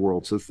entire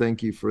world. So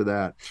thank you for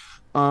that.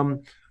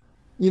 Um,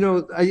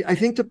 I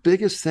think the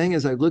biggest thing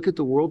as I look at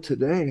the world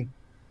today,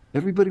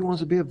 everybody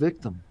wants to be a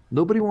victim.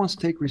 Nobody wants to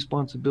take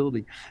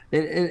responsibility.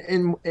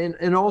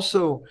 And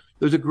also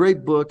there's a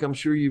great book, I'm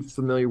sure you're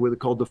familiar with it,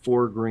 called The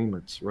Four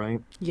Agreements,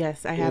 right?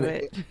 Yes, I have And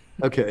it.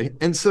 okay.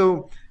 And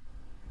so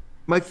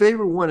my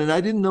favorite one, and I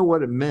didn't know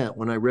what it meant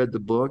when I read the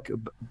book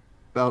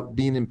about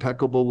being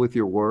impeccable with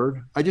your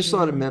word. I just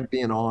thought it Mm. meant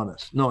being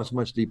honest. No, it's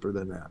much deeper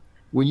than that.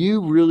 When you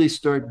really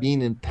start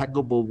being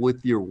impeccable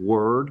with your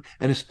word,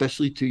 and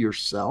especially to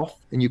yourself,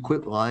 and you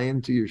quit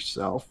lying to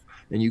yourself,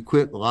 and you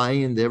quit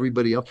lying to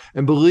everybody else,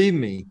 and believe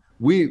me,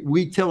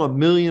 we tell a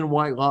million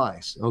white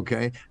lies,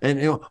 okay? And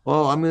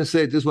oh, I'm going to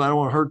say it this way. I don't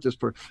want to hurt this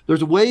person.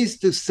 There's ways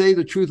to say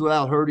the truth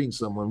without hurting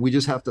someone. We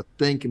just have to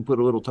think and put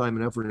a little time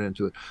and effort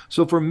into it.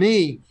 So for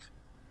me,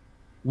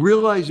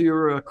 realize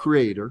you're a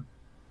creator.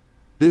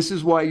 This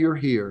is why you're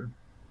here.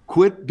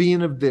 Quit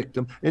being a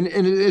victim. And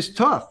it's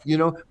tough,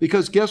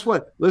 because guess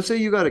what? Let's say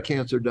you got a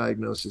cancer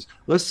diagnosis.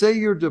 Let's say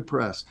you're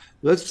depressed.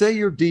 Let's say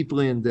you're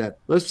deeply in debt.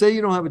 Let's say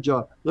you don't have a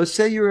job. Let's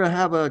say you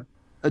have a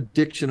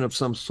addiction of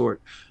some sort.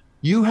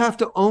 You have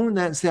to own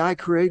that and say, I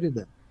created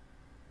that.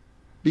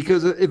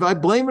 Because if I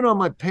blame it on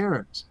my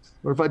parents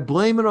or if I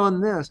blame it on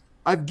this,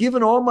 I've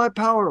given all my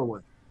power away.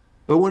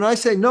 But when I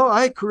say, no,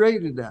 I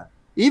created that,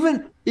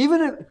 even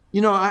if,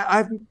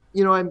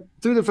 I'm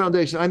through the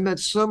foundation, I met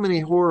so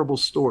many horrible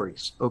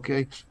stories.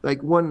 Okay.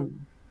 Like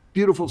one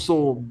beautiful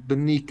soul,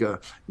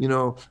 Benika,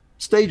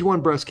 stage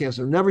 1 breast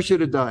cancer, never should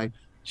have died.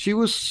 She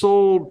was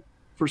sold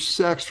for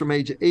sex from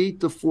age 8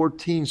 to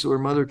 14 so her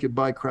mother could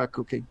buy crack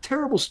cocaine.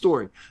 Terrible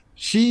story.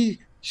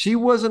 She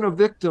wasn't a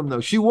victim, though.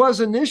 She was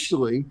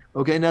initially,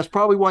 okay, and that's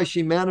probably why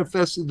she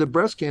manifested the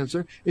breast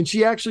cancer. And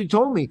she actually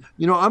told me,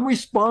 I'm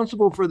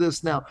responsible for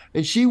this now.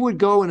 And she would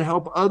go and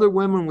help other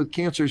women with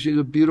cancer. She's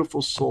a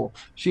beautiful soul.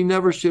 She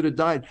never should have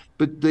died,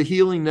 but the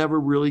healing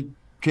never really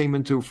came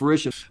into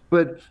fruition.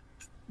 But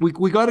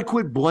we got to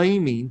quit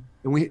blaming,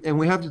 and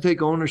we have to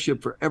take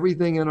ownership for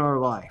everything in our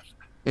life.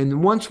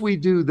 And once we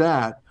do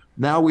that,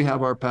 now we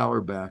have our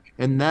power back.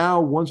 And now,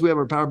 once we have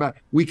our power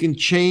back, we can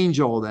change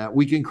all that.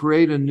 We can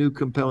create a new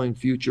compelling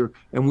future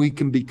and we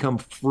can become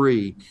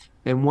free.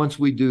 And once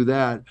we do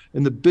that,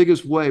 in the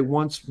biggest way,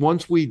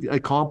 once we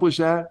accomplish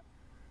that,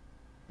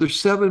 there's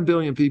 7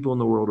 billion people in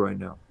the world right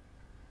now.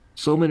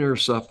 So many are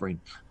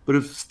suffering. But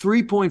if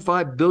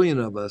 3.5 billion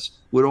of us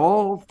would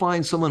all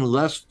find someone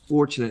less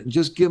fortunate and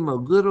just give them a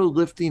little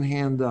lifting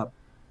hand up,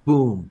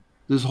 boom,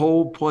 this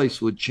whole place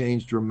would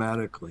change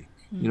dramatically.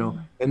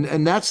 Mm.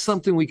 And that's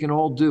something we can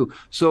all do.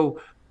 So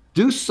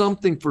do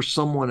something for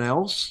someone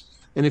else.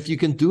 And if you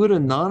can do it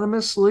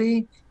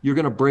anonymously, you're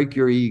going to break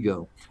your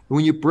ego. And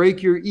when you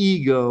break your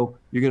ego,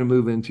 you're going to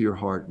move into your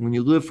heart. When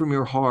you live from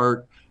your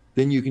heart,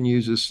 then you can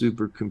use a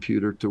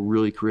supercomputer to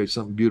really create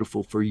something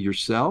beautiful for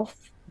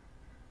yourself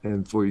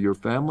and for your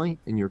family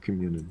and your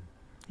community.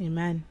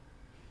 Amen.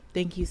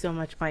 Thank you so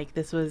much, Mike.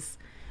 This was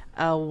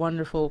a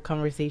wonderful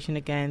conversation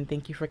again.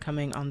 Thank you for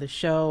coming on the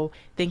show.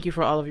 Thank you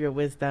for all of your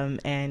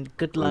wisdom and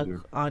good luck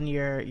Pleasure. on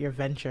your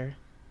venture.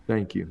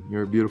 Thank you.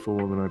 You're a beautiful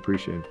woman. I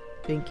appreciate it.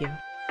 Thank you.